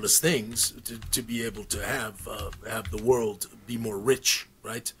marvelous things to be able to have the world be more rich,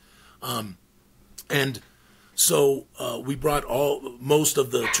 right? And so we brought most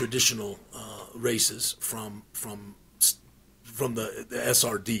of the traditional races from the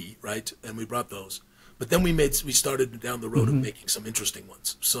SRD, right? And we brought those. But then we started down the road of making some interesting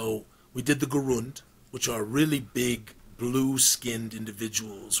ones. So we did the Garund, which are really big, blue-skinned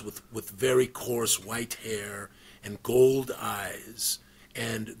individuals with very coarse white hair and gold eyes.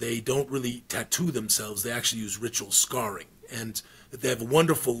 And they don't really tattoo themselves. They actually use ritual scarring. And they have a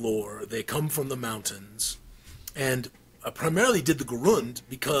wonderful lore. They come from the mountains. And I primarily did the Garund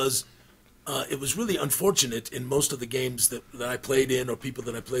because it was really unfortunate in most of the games that I played in, or people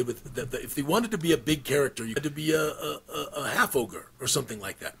that I played with, that if they wanted to be a big character, you had to be a half-ogre or something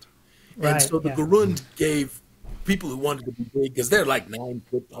like that. Right, and so the Garund gave people who wanted to be big, because they're like 9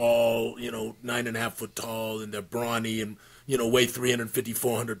 foot tall, 9.5 foot tall, and they're brawny and, weigh 350,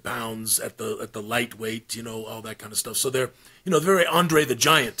 400 pounds at the lightweight, all that kind of stuff. So they're, very Andre the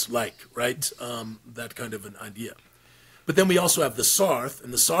Giant-like, right? That kind of an idea. But then we also have the Sarth,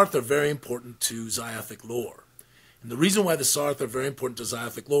 and the Sarth are very important to Xayathic lore. And the reason why the Sarth are very important to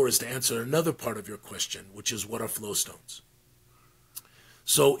Xayathic lore is to answer another part of your question, which is, what are flowstones?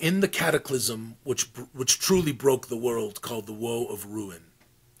 So in the cataclysm, which truly broke the world, called the Woe of Ruin,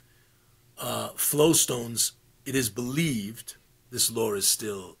 flowstones, it is believed, this lore is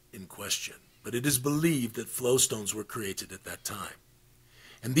still in question, but it is believed that flowstones were created at that time.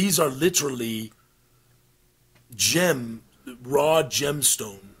 And these are literally raw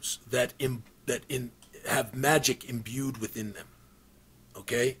gemstones that have magic imbued within them.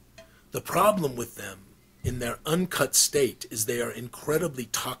 Okay? The problem with them in their uncut state is they are incredibly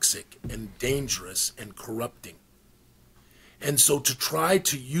toxic and dangerous and corrupting. And so to try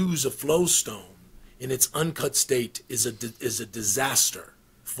to use a flow stone in its uncut state is a disaster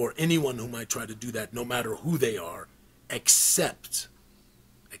for anyone who might try to do that, no matter who they are, except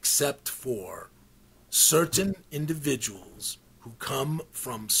for certain individuals who come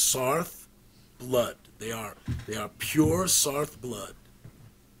from Sarth blood. They are pure Sarth blood.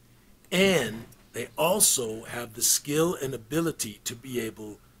 And they also have the skill and ability to be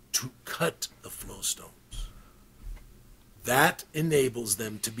able to cut the flow stones. That enables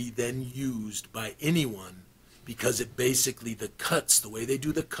them to be then used by anyone, because it basically, the cuts, the way they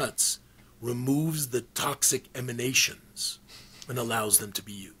do the cuts, removes the toxic emanations and allows them to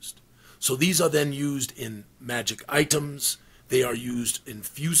be used. So these are then used in magic items. They are used in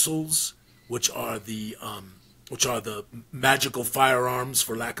fusils, which are the magical firearms,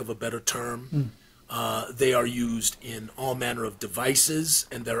 for lack of a better term. They are used in all manner of devices,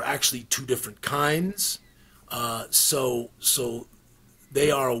 and there are actually two different kinds. So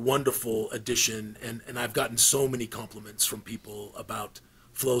they are a wonderful addition, and I've gotten so many compliments from people about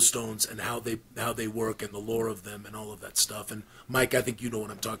flow stones and how they work and the lore of them and all of that stuff. And Mike, I think you know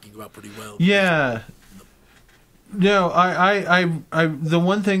what I'm talking about pretty well. Yeah. No, I the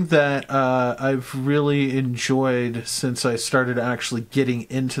one thing that I've really enjoyed since I started actually getting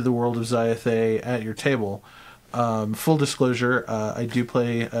into the world of Xayathay at your table. Full disclosure, I do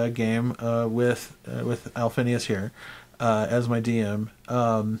play a game with Alphinius here as my DM,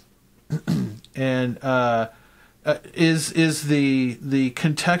 and is the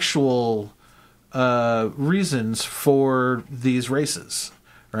contextual reasons for these races,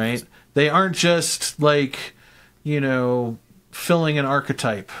 right? They aren't just like, filling an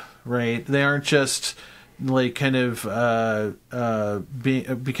archetype, right? They aren't just like kind of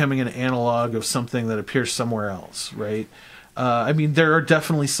becoming an analog of something that appears somewhere else, right? I mean, there are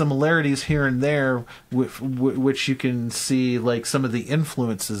definitely similarities here and there, which you can see, like some of the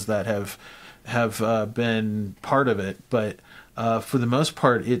influences that have been part of it. But for the most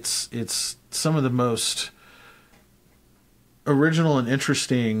part, it's some of the most original and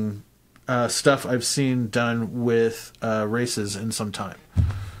interesting stuff I've seen done with races in some time.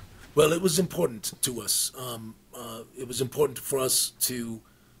 Well, it was important to us. It was important for us to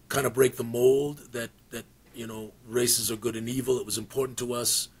kind of break the mold that races are good and evil. It was important to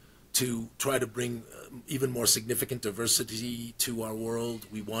us to try to bring even more significant diversity to our world.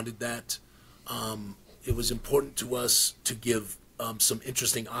 We wanted that. It was important to us to give some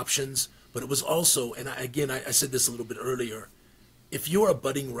interesting options, but it was also, and I said this a little bit earlier, if you're a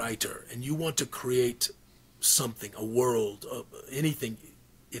budding writer and you want to create something, a world, anything,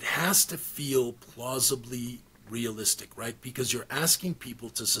 it has to feel plausibly realistic, right? Because you're asking people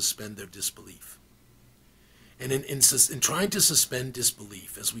to suspend their disbelief. And in trying to suspend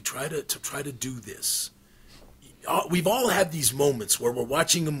disbelief, as we try to do this, we've all had these moments where we're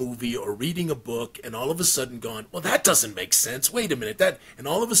watching a movie or reading a book, and all of a sudden gone, well, that doesn't make sense. Wait a minute, and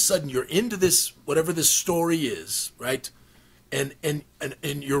all of a sudden you're into this, whatever this story is, right? And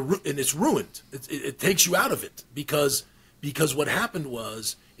it's ruined. It takes you out of it because what happened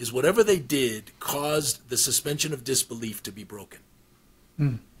is whatever they did caused the suspension of disbelief to be broken.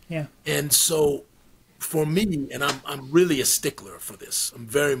 Yeah. And so for me, and I'm really a stickler for this, I'm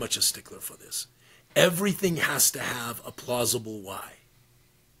very much a stickler for this, everything has to have a plausible why.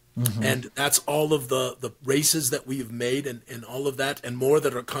 Mm-hmm. And that's all of the races that we have made and all of that and more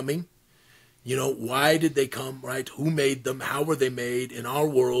that are coming. Why did they come, right? Who made them? How were they made? In our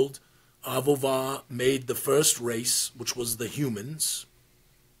world, Avova made the first race, which was the humans.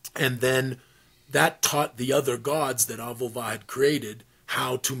 And then that taught the other gods that Avova had created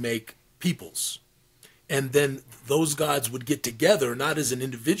how to make peoples. And then those gods would get together, not as an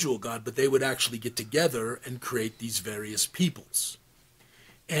individual god, but they would actually get together and create these various peoples.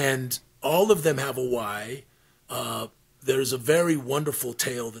 And all of them have a why. There's a very wonderful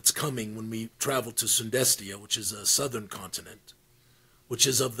tale that's coming when we travel to Sundestia, which is a southern continent, which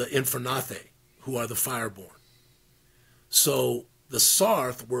is of the Infernathe, who are the fireborn. So the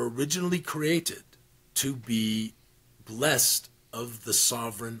Sarth were originally created to be blessed of the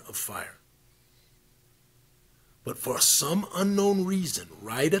sovereign of fire. But for some unknown reason,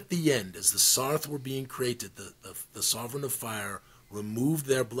 right at the end, as the Sarth were being created, the sovereign of fire removed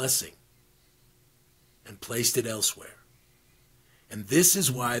their blessing and placed it elsewhere. And this is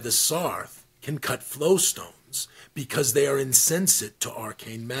why the Sarth can cut flow stones, because they are insensate to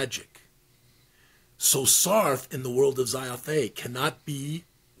arcane magic. So Sarth in the world of Xayathay cannot be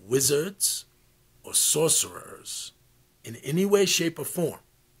wizards or sorcerers in any way, shape, or form.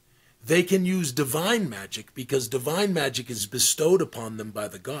 They can use divine magic because divine magic is bestowed upon them by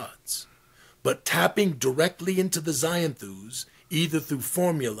the gods. But tapping directly into the Xayanthus, either through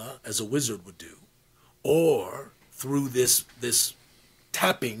formula, as a wizard would do, or through this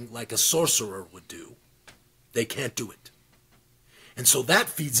tapping like a sorcerer would do, they can't do it. And so that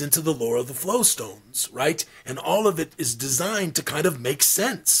feeds into the lore of the Flowstones, right? And all of it is designed to kind of make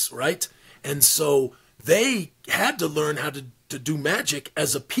sense, right? And so they had to learn how to do magic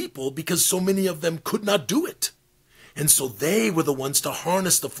as a people because so many of them could not do it. And so they were the ones to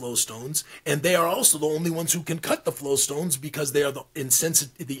harness the Flowstones, and they are also the only ones who can cut the Flowstones because they are the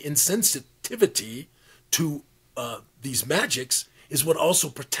insensitivity to these magics is what also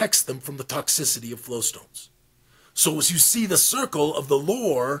protects them from the toxicity of Flowstones. So as you see the circle of the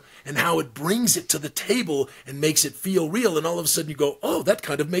lore and how it brings it to the table and makes it feel real, and all of a sudden you go, oh, that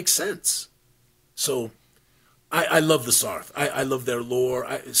kind of makes sense. So I love the Sarth. I love their lore.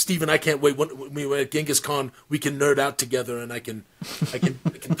 Stephen, I can't wait. When we're at Genghis Khan, we can nerd out together, and I can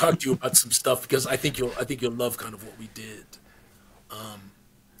talk to you about some stuff because I think you'll love kind of what we did. I'm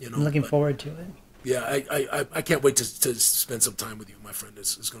looking forward to it. Yeah, I can't wait to spend some time with you, my friend.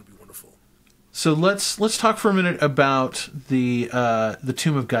 It's going to be wonderful. So let's talk for a minute about the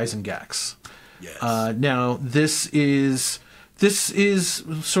Tomb of Gyzengax. Yes. Now this is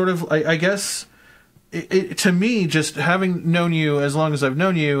sort of I guess to me, just having known you as long as I've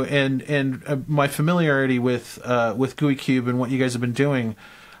known you and my familiarity with Gooey Cube and what you guys have been doing,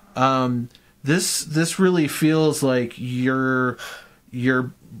 this really feels like you're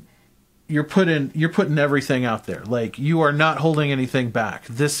putting everything out there. Like you are not holding anything back.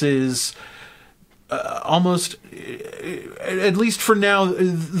 This is almost, at least for now,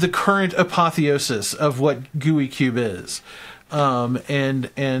 the current apotheosis of what Gooey Cube is, and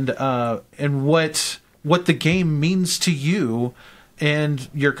what the game means to you and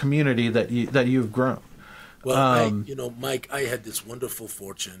your community that you've grown. Well, Mike, I had this wonderful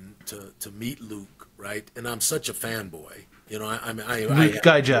fortune to meet Luke, right? And I'm such a fanboy. Luke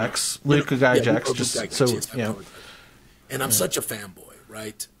Gyjax, And I'm such a fanboy,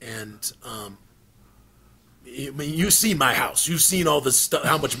 right? And I mean, you've seen my house. You've seen all the stuff,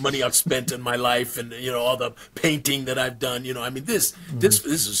 how much money I've spent in my life, and all the painting that I've done. I mean, this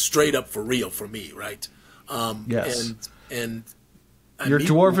is straight up for real for me, right? Yes. And your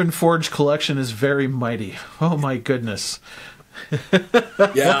Dwarven Forge collection is very mighty. Oh my goodness.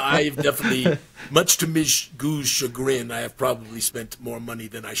 Yeah, I've definitely, much to Ms. Goo's chagrin, I have probably spent more money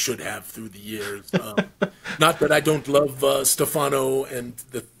than I should have through the years. Not that I don't love Stefano and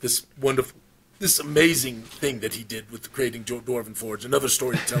this amazing thing that he did with creating Dwarven Forge. Another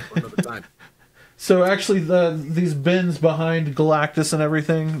story to tell for another time. So actually, these bins behind Galactus and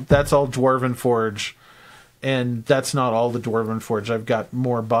everything, that's all Dwarven Forge. And that's not all the Dwarven Forge. I've got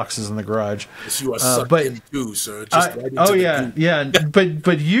more boxes in the garage. Yes, you are sucked in too, sir. Yeah.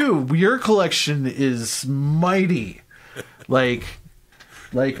 But your collection is mighty. Like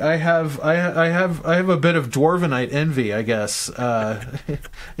I have a bit of Dwarvenite envy, I guess,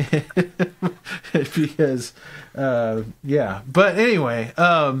 because yeah. But anyway,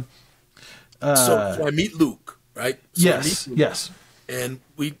 so I meet Luke, right? Yes. And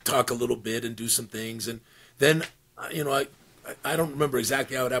we talk a little bit and do some things, and then I don't remember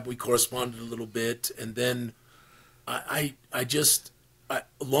exactly how it happened. We corresponded a little bit, and then I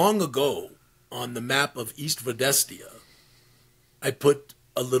long ago on the map of East Verdestia, I put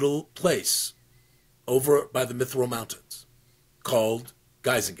a little place over by the Mithril Mountains called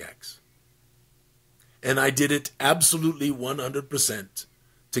Gyzengax. And I did it absolutely 100%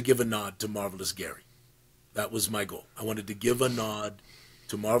 to give a nod to Marvelous Gary. That was my goal. I wanted to give a nod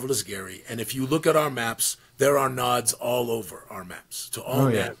to Marvelous Gary. And if you look at our maps, there are nods all over our maps to all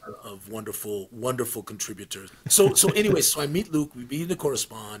manner of wonderful, wonderful contributors. So anyway, so I meet Luke, we begin to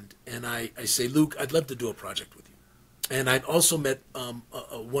correspond, and I say, Luke, I'd love to do a project with you. And I'd also met a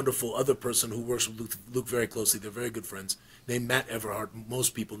wonderful other person who works with Luke very closely. They're very good friends, named Matt Everhart.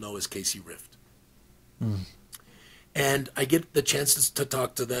 Most people know as Casey Rift. Mm. And I get the chance to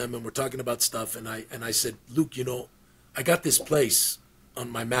talk to them, and we're talking about stuff. And I said, Luke, I got this place on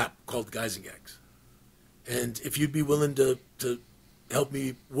my map called Gyzengax. And if you'd be willing to help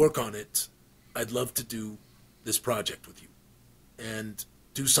me work on it, I'd love to do this project with you and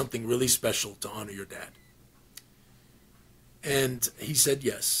do something really special to honor your dad. And he said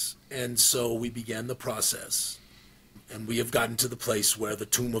yes. And so we began the process. And we have gotten to the place where the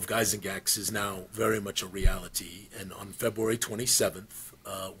Tomb of Gyzengax is now very much a reality. And on February 27th,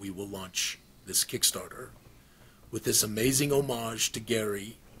 we will launch this Kickstarter with this amazing homage to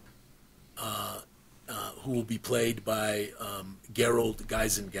Gary, who will be played by Gerald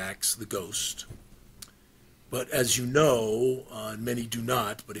Geisengax, the Ghost. But as you know, and many do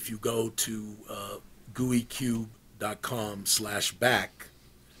not, but if you go to gooeycube.com/back,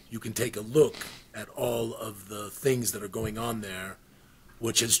 you can take a look at all of the things that are going on there,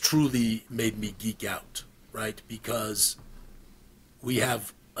 which has truly made me geek out, right? Because we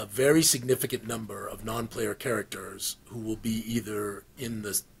have a very significant number of non-player characters who will be either in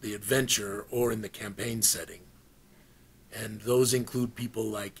the adventure or in the campaign setting. And those include people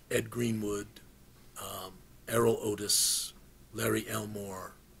like Ed Greenwood, Errol Otis, Larry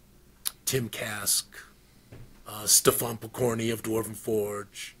Elmore, Tim Kask, Stefan Pokorny of Dwarven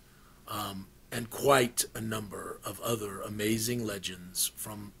Forge, and quite a number of other amazing legends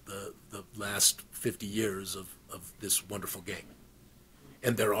from the last 50 years of this wonderful game.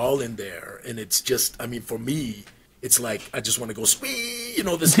 And they're all in there, and it's just, I mean, for me, it's like, I just want to go, spee, you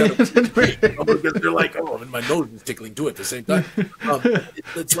know, this kind of, because they're like, oh, and my nose is tickling too at the same time.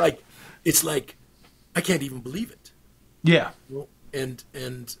 It's like, I can't even believe it. Yeah.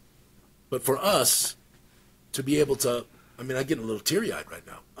 But for us to be able to, I mean, I'm getting a little teary-eyed right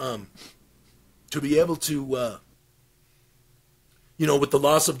now. To be able to, you know, with the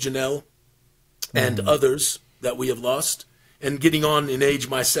loss of Janelle and others that we have lost, and getting on in age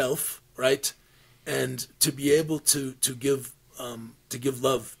myself, right? And to be able to give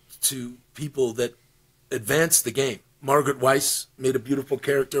love to people that advance the game. Margaret Weiss made a beautiful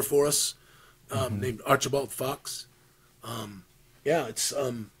character for us, named Archibald Fox. Yeah, it's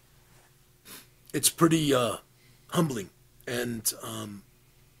pretty humbling, and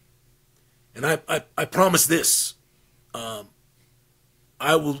I promise this: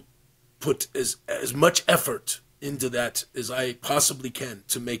 I will put as much effort into that as I possibly can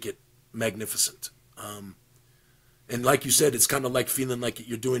to make it magnificent. And like you said, it's kind of like feeling like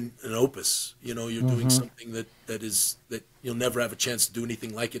you're doing an opus. You know, you're doing something that you'll never have a chance to do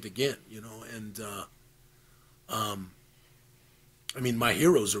anything like it again. You know, and I mean, my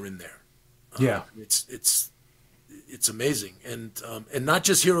heroes are in there. Yeah, it's amazing, and not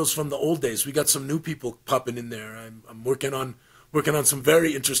just heroes from the old days. We got some new people popping in there. I'm working on some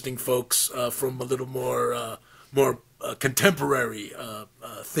very interesting folks from a little more contemporary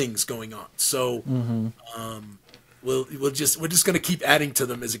things going on. So we're just going to keep adding to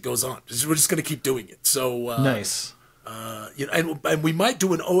them as it goes on. We're just going to keep doing it. So nice. You know, and we might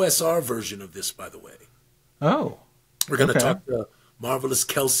do an OSR version of this, by the way. Oh, we're going to talk to Marvelous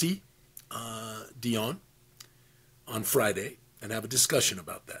Kelsey Dion on Friday and have a discussion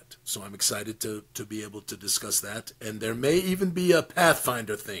about that. So I'm excited to be able to discuss that. And there may even be a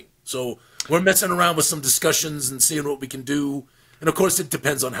Pathfinder thing. So we're messing around with some discussions and seeing what we can do. And of course, it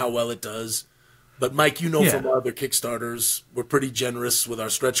depends on how well it does. But Mike, you know, from our other Kickstarters, we're pretty generous with our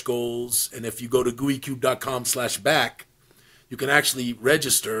stretch goals. And if you go to gooeycube.com/back, you can actually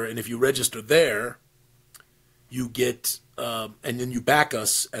register. And if you register there, you get, and then you back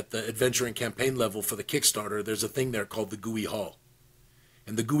us at the adventure and campaign level for the Kickstarter. There's a thing there called the Gooey Hall.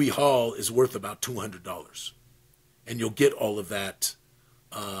 And the Gooey Hall is worth about $200. And you'll get all of that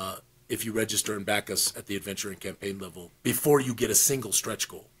if you register and back us at the adventure and campaign level before you get a single stretch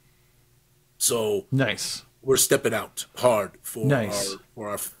goal. So nice. We're stepping out hard for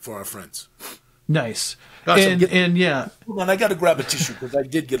our friends. Nice. Gosh, and yeah. Hold on, I got to grab a tissue because I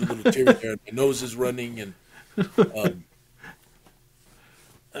did get a little teary there. My nose is running, and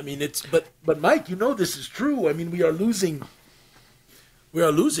I mean it's. But Mike, you know this is true. I mean we are losing.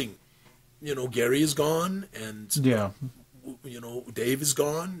 You know, Gary is gone, and you know, Dave is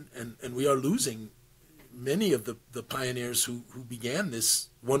gone, and we are losing many of the pioneers who began this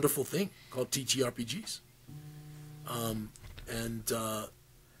wonderful thing called TTRPGs. And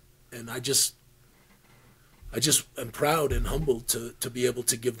I just am proud and humbled to be able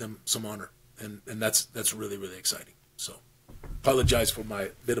to give them some honor, and that's really, really exciting. So apologize for my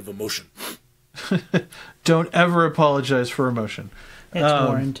bit of emotion. Don't ever apologize for emotion. It's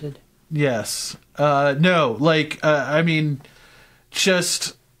warranted. Yes. No, like, I mean,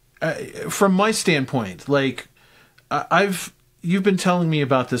 just from my standpoint, like, you've been telling me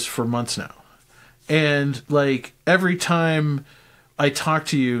about this for months now. And, like, every time I talk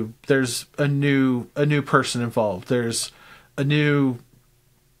to you, there's a new person involved. There's a new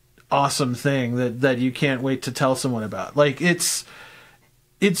awesome thing that you can't wait to tell someone about. Like, it's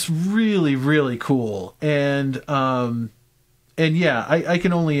really, really cool. And yeah, I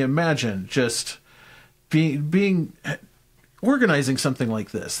can only imagine just being organizing something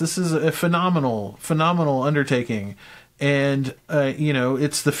like this. This is a phenomenal undertaking, and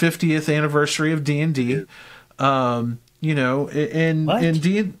it's the 50th anniversary of D&D. And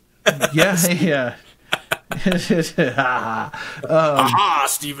D, yeah. Aha,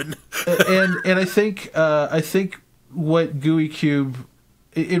 Steven. and I think what GUI Cube,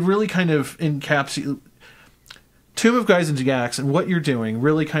 it really kind of encapsulates Tomb of Guys and Gax, and what you're doing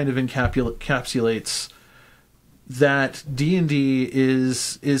really kind of encapsulates that D&D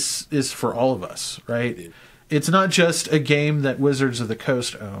is for all of us, right? Yeah. It's not just a game that Wizards of the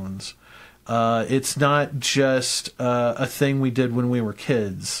Coast owns. It's not just a thing we did when we were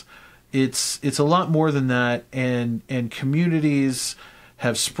kids. It's a lot more than that, and communities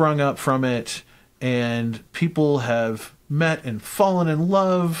have sprung up from it, and people have met and fallen in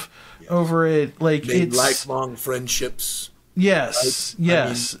love over it. Like, made lifelong friendships. Yes, right?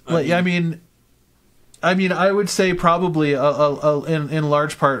 yes. I would say probably in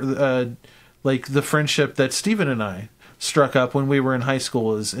large part, like the friendship that Steven and I struck up when we were in high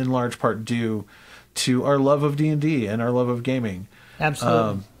school is in large part due to our love of D&D and our love of gaming.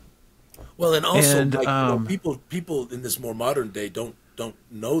 Absolutely. Well, and also, people in this more modern day don't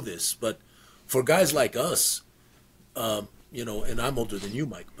know this, but for guys like us, and I'm older than you,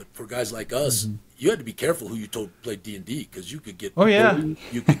 Mike, but for guys like us, you had to be careful who you told played D&D, because you could get bullied,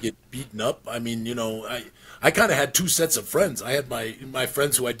 you could get beaten up. I mean, I kind of had two sets of friends. I had my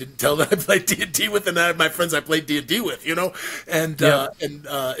friends who I didn't tell that I played D&D with, and I had my friends I played D&D with, and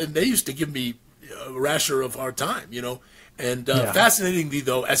they used to give me a rasher of hard time, And fascinatingly,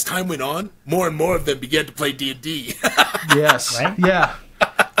 though, as time went on, more and more of them began to play D&D. Yes. Right? Yeah.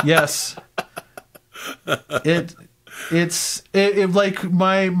 Yes. It's like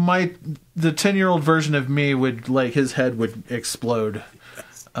the 10-year-old version of me would, like, his head would explode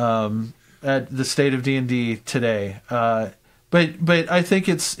at the state of D&D today. But I think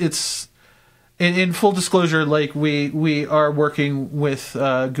it's in full disclosure, like we are working with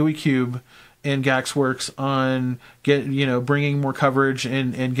GUI Cube and Gaxworks on bringing more coverage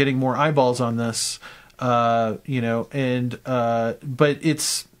and getting more eyeballs on this, but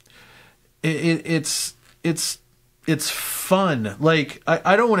it's fun. Like,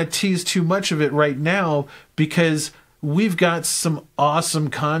 I don't want to tease too much of it right now, because we've got some awesome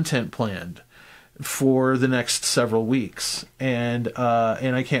content planned for the next several weeks, and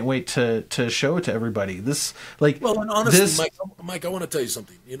I can't wait to show it to everybody. And honestly, Mike, I want to tell you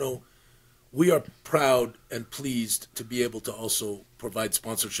something. We are proud and pleased to be able to also provide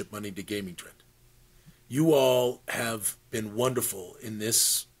sponsorship money to Gamingtrend. You all have been wonderful in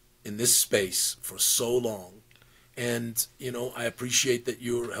this space for so long, and I appreciate that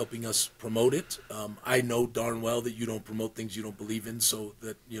you're helping us promote it. I know darn well that you don't promote things you don't believe in, so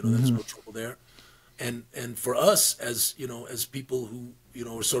that there's no trouble there. And for us, as as people who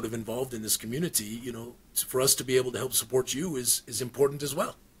are sort of involved in this community, for us to be able to help support you is important as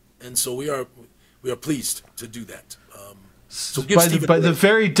well. And so we are pleased to do that. So by the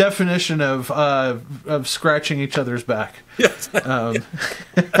very definition of scratching each other's back. Yes.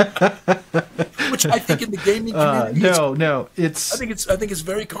 Which I think in the gaming community. I think it's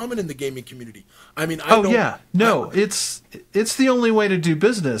very common in the gaming community. I mean, it's the only way to do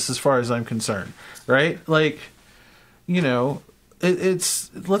business as far as I'm concerned, right? Like,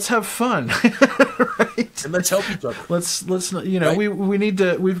 let's have fun, right? And let's help each other. Let's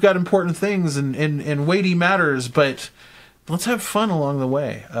right? we've got important things and weighty matters, but let's have fun along the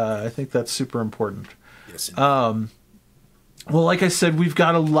way. I think that's super important. Yes. Well, like I said, we've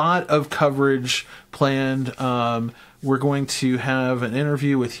got a lot of coverage planned. We're going to have an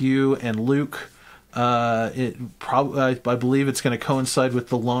interview with you and Luke. I believe it's going to coincide with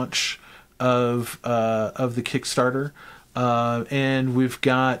the launch of the Kickstarter. And we've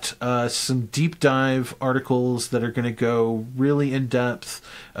got some deep dive articles that are going to go really in depth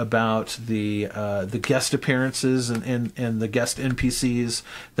about the guest appearances and the guest NPCs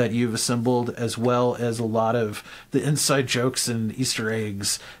that you've assembled, as well as a lot of the inside jokes and Easter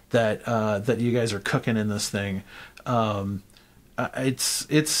eggs that you guys are cooking in this thing.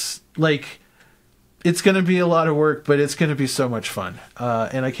 It's like, it's going to be a lot of work, but it's going to be so much fun,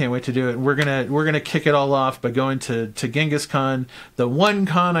 and I can't wait to do it. We're gonna kick it all off by going to Genghis Con, the one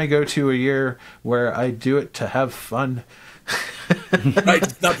con I go to a year where I do it to have fun. Right,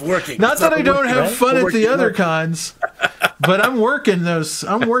 it's not working. Not that I don't have fun at the other cons, but I'm working those.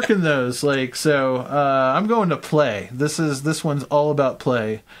 Like, so I'm going to play. This one's all about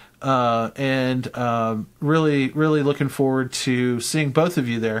play, and really looking forward to seeing both of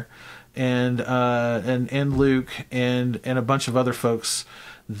you there. And Luke and a bunch of other folks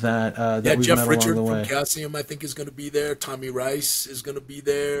that we've Jeff met Richard along the way. from Calcium, I think, is going to be there. Tommy Rice is going to be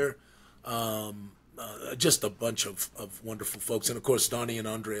there. just a bunch of wonderful folks. And of course, Donnie and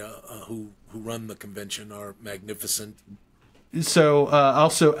Andrea, who run the convention, are magnificent. So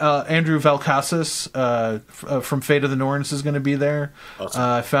also Andrew Valkassis from Fate of the Norns is going to be there. Awesome.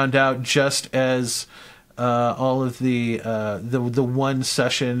 I found out just as all of the one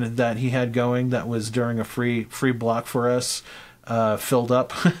session that he had going that was during a free block for us filled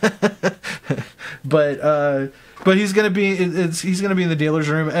up. But he's going to be he's going to be in the dealer's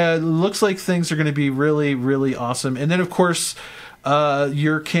room. Looks like things are going to be really, really awesome. And then of course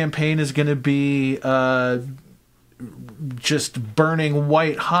your campaign is going to be just burning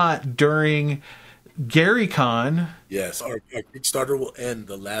white hot during GaryCon. Yes, our Kickstarter will end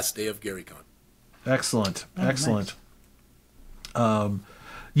the last day of GaryCon. Excellent, excellent. Nice.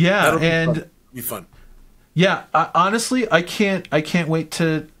 Yeah, That'll and be fun. Yeah, honestly, I can't wait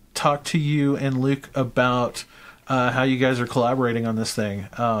to talk to you and Luke about how you guys are collaborating on this thing.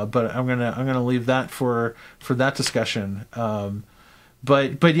 But I'm gonna leave that for that discussion.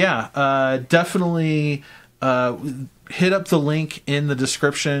 But yeah, definitely. Hit up the link in the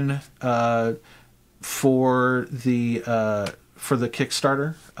description for the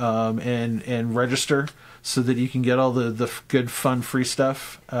Kickstarter and register so that you can get all the good fun free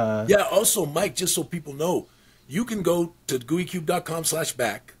stuff. Yeah. Also, Mike, just so people know, you can go to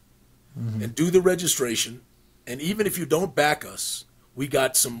gooeycube.com/back and do the registration. And even if you don't back us, we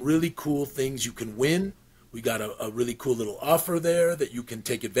got some really cool things you can win. We got a really cool little offer there that you can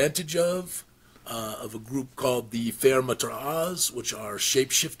take advantage of a group called the Fermatras, which are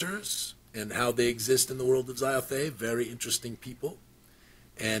shapeshifters, and how they exist in the world of Xyothay. Very interesting people,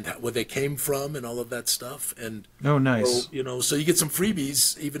 and where they came from, and all of that stuff. And oh, nice. So, so you get some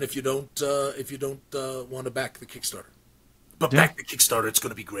freebies even if you don't want to back the Kickstarter. But back the Kickstarter, it's going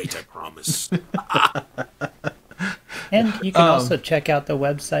to be great, I promise. And you can also check out the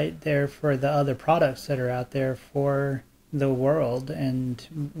website there for the other products that are out there for the world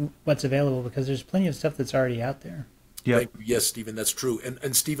and what's available, because there's plenty of stuff that's already out there. Yeah. Yes, Stephen, that's true.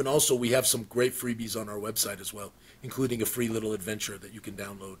 And Stephen, also, we have some great freebies on our website as well, including a free little adventure that you can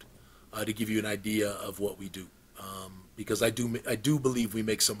download to give you an idea of what we do. Because I do believe we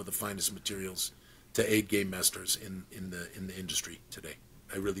make some of the finest materials to aid game masters in the industry today.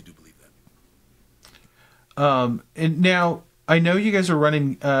 I really do believe that. And now, I know you guys are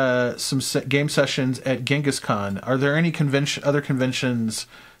running some game sessions at Genghis Khan. Are there any other conventions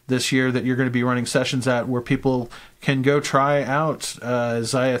this year that you're going to be running sessions at where people can go try out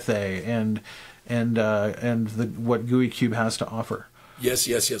Xyothay and what Gooey Cube has to offer?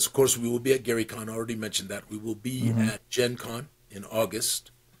 Yes. Of course, we will be at GaryCon. I already mentioned that. We will be at Gen Con in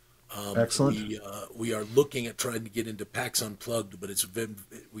August. Excellent. We are looking at trying to get into PAX Unplugged, but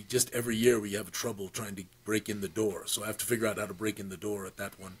we just every year we have trouble trying to break in the door. So I have to figure out how to break in the door at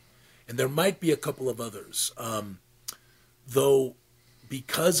that one. And there might be a couple of others, though,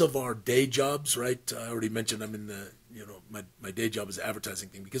 because of our day jobs. Right, I already mentioned I'm in the my day job is the advertising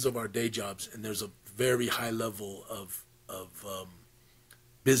thing. Because of our day jobs, and there's a very high level of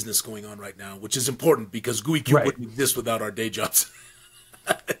business going on right now, which is important because Gooey Cube wouldn't exist without our day jobs.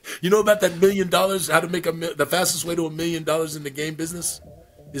 You know about that $1 million? How to make the fastest way to $1 million in the game business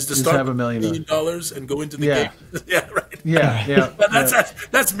is to start with $1 million and go into the game. Yeah, right. Yeah.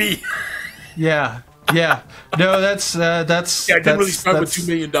 That's me. Yeah. No, that's. Yeah, I didn't really start with $2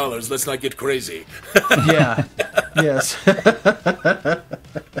 million. Let's not get crazy. Yeah. Yes.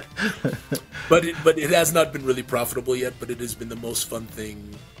 But it has not been really profitable yet. But it has been the most fun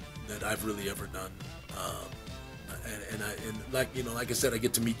thing that I've really ever done. And like I said, I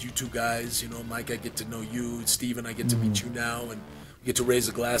get to meet you two guys. Mike, I get to know you. Steven, I get to meet you now, and we get to raise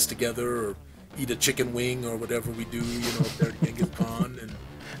a glass together or eat a chicken wing or whatever we do. Up there at Genghis Khan,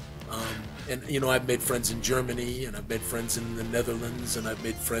 and I've made friends in Germany, and I've made friends in the Netherlands, and I've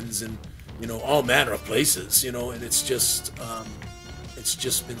made friends in all manner of places. And it's just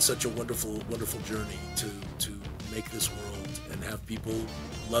been such a wonderful journey to make this world and have people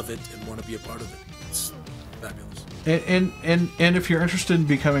love it and want to be a part of it. It's fabulous. And if you're interested in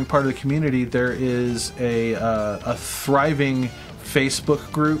becoming part of the community, there is a thriving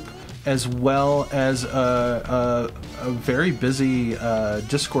Facebook group as well as a very busy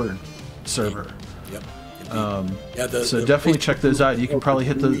Discord server. Yep. So definitely check those out. You can probably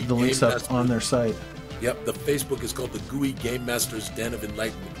hit the links up on their site. Yep, the Facebook is called the Gooey Game Master's Den of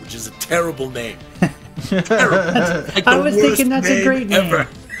Enlightenment, which is a terrible name. Terrible. I was thinking that's a great name. Ever.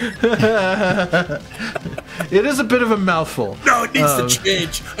 It is a bit of a mouthful. No, it needs to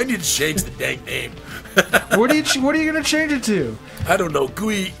change. I need to change the dang name. What are you going to change it to? I don't know.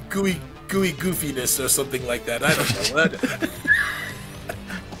 Gooey goofiness or something like that. I don't know.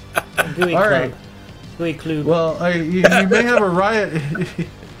 Gooey All Club. right. Gooey Kloob. Well, you may have a riot.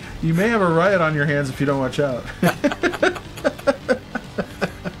 You may have a riot on your hands if you don't watch out.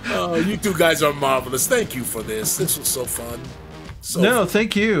 Oh, you two guys are marvelous. Thank you for this. This was so fun. No,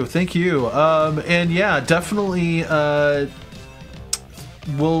 thank you. And yeah, definitely.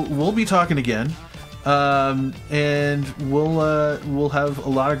 We'll be talking again, and we'll have a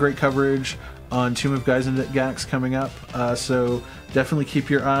lot of great coverage on Tomb of Guys and Gax coming up. So definitely keep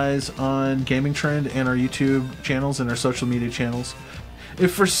your eyes on Gamingtrend and our YouTube channels and our social media channels.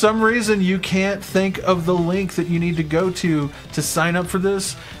 If for some reason you can't think of the link that you need to go to sign up for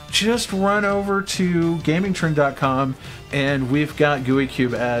this, just run over to gamingtrend.com, and we've got Gooey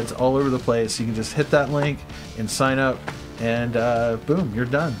Cube ads all over the place. You can just hit that link and sign up, and boom, you're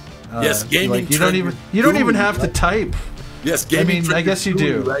done. Yes, Gamingtrend. You don't even have to type. Yes, Gamingtrend. I guess you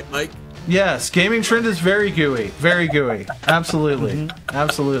do. Right, Mike? Yes, Gamingtrend is very gooey. Very gooey. Absolutely.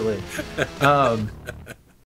 Absolutely.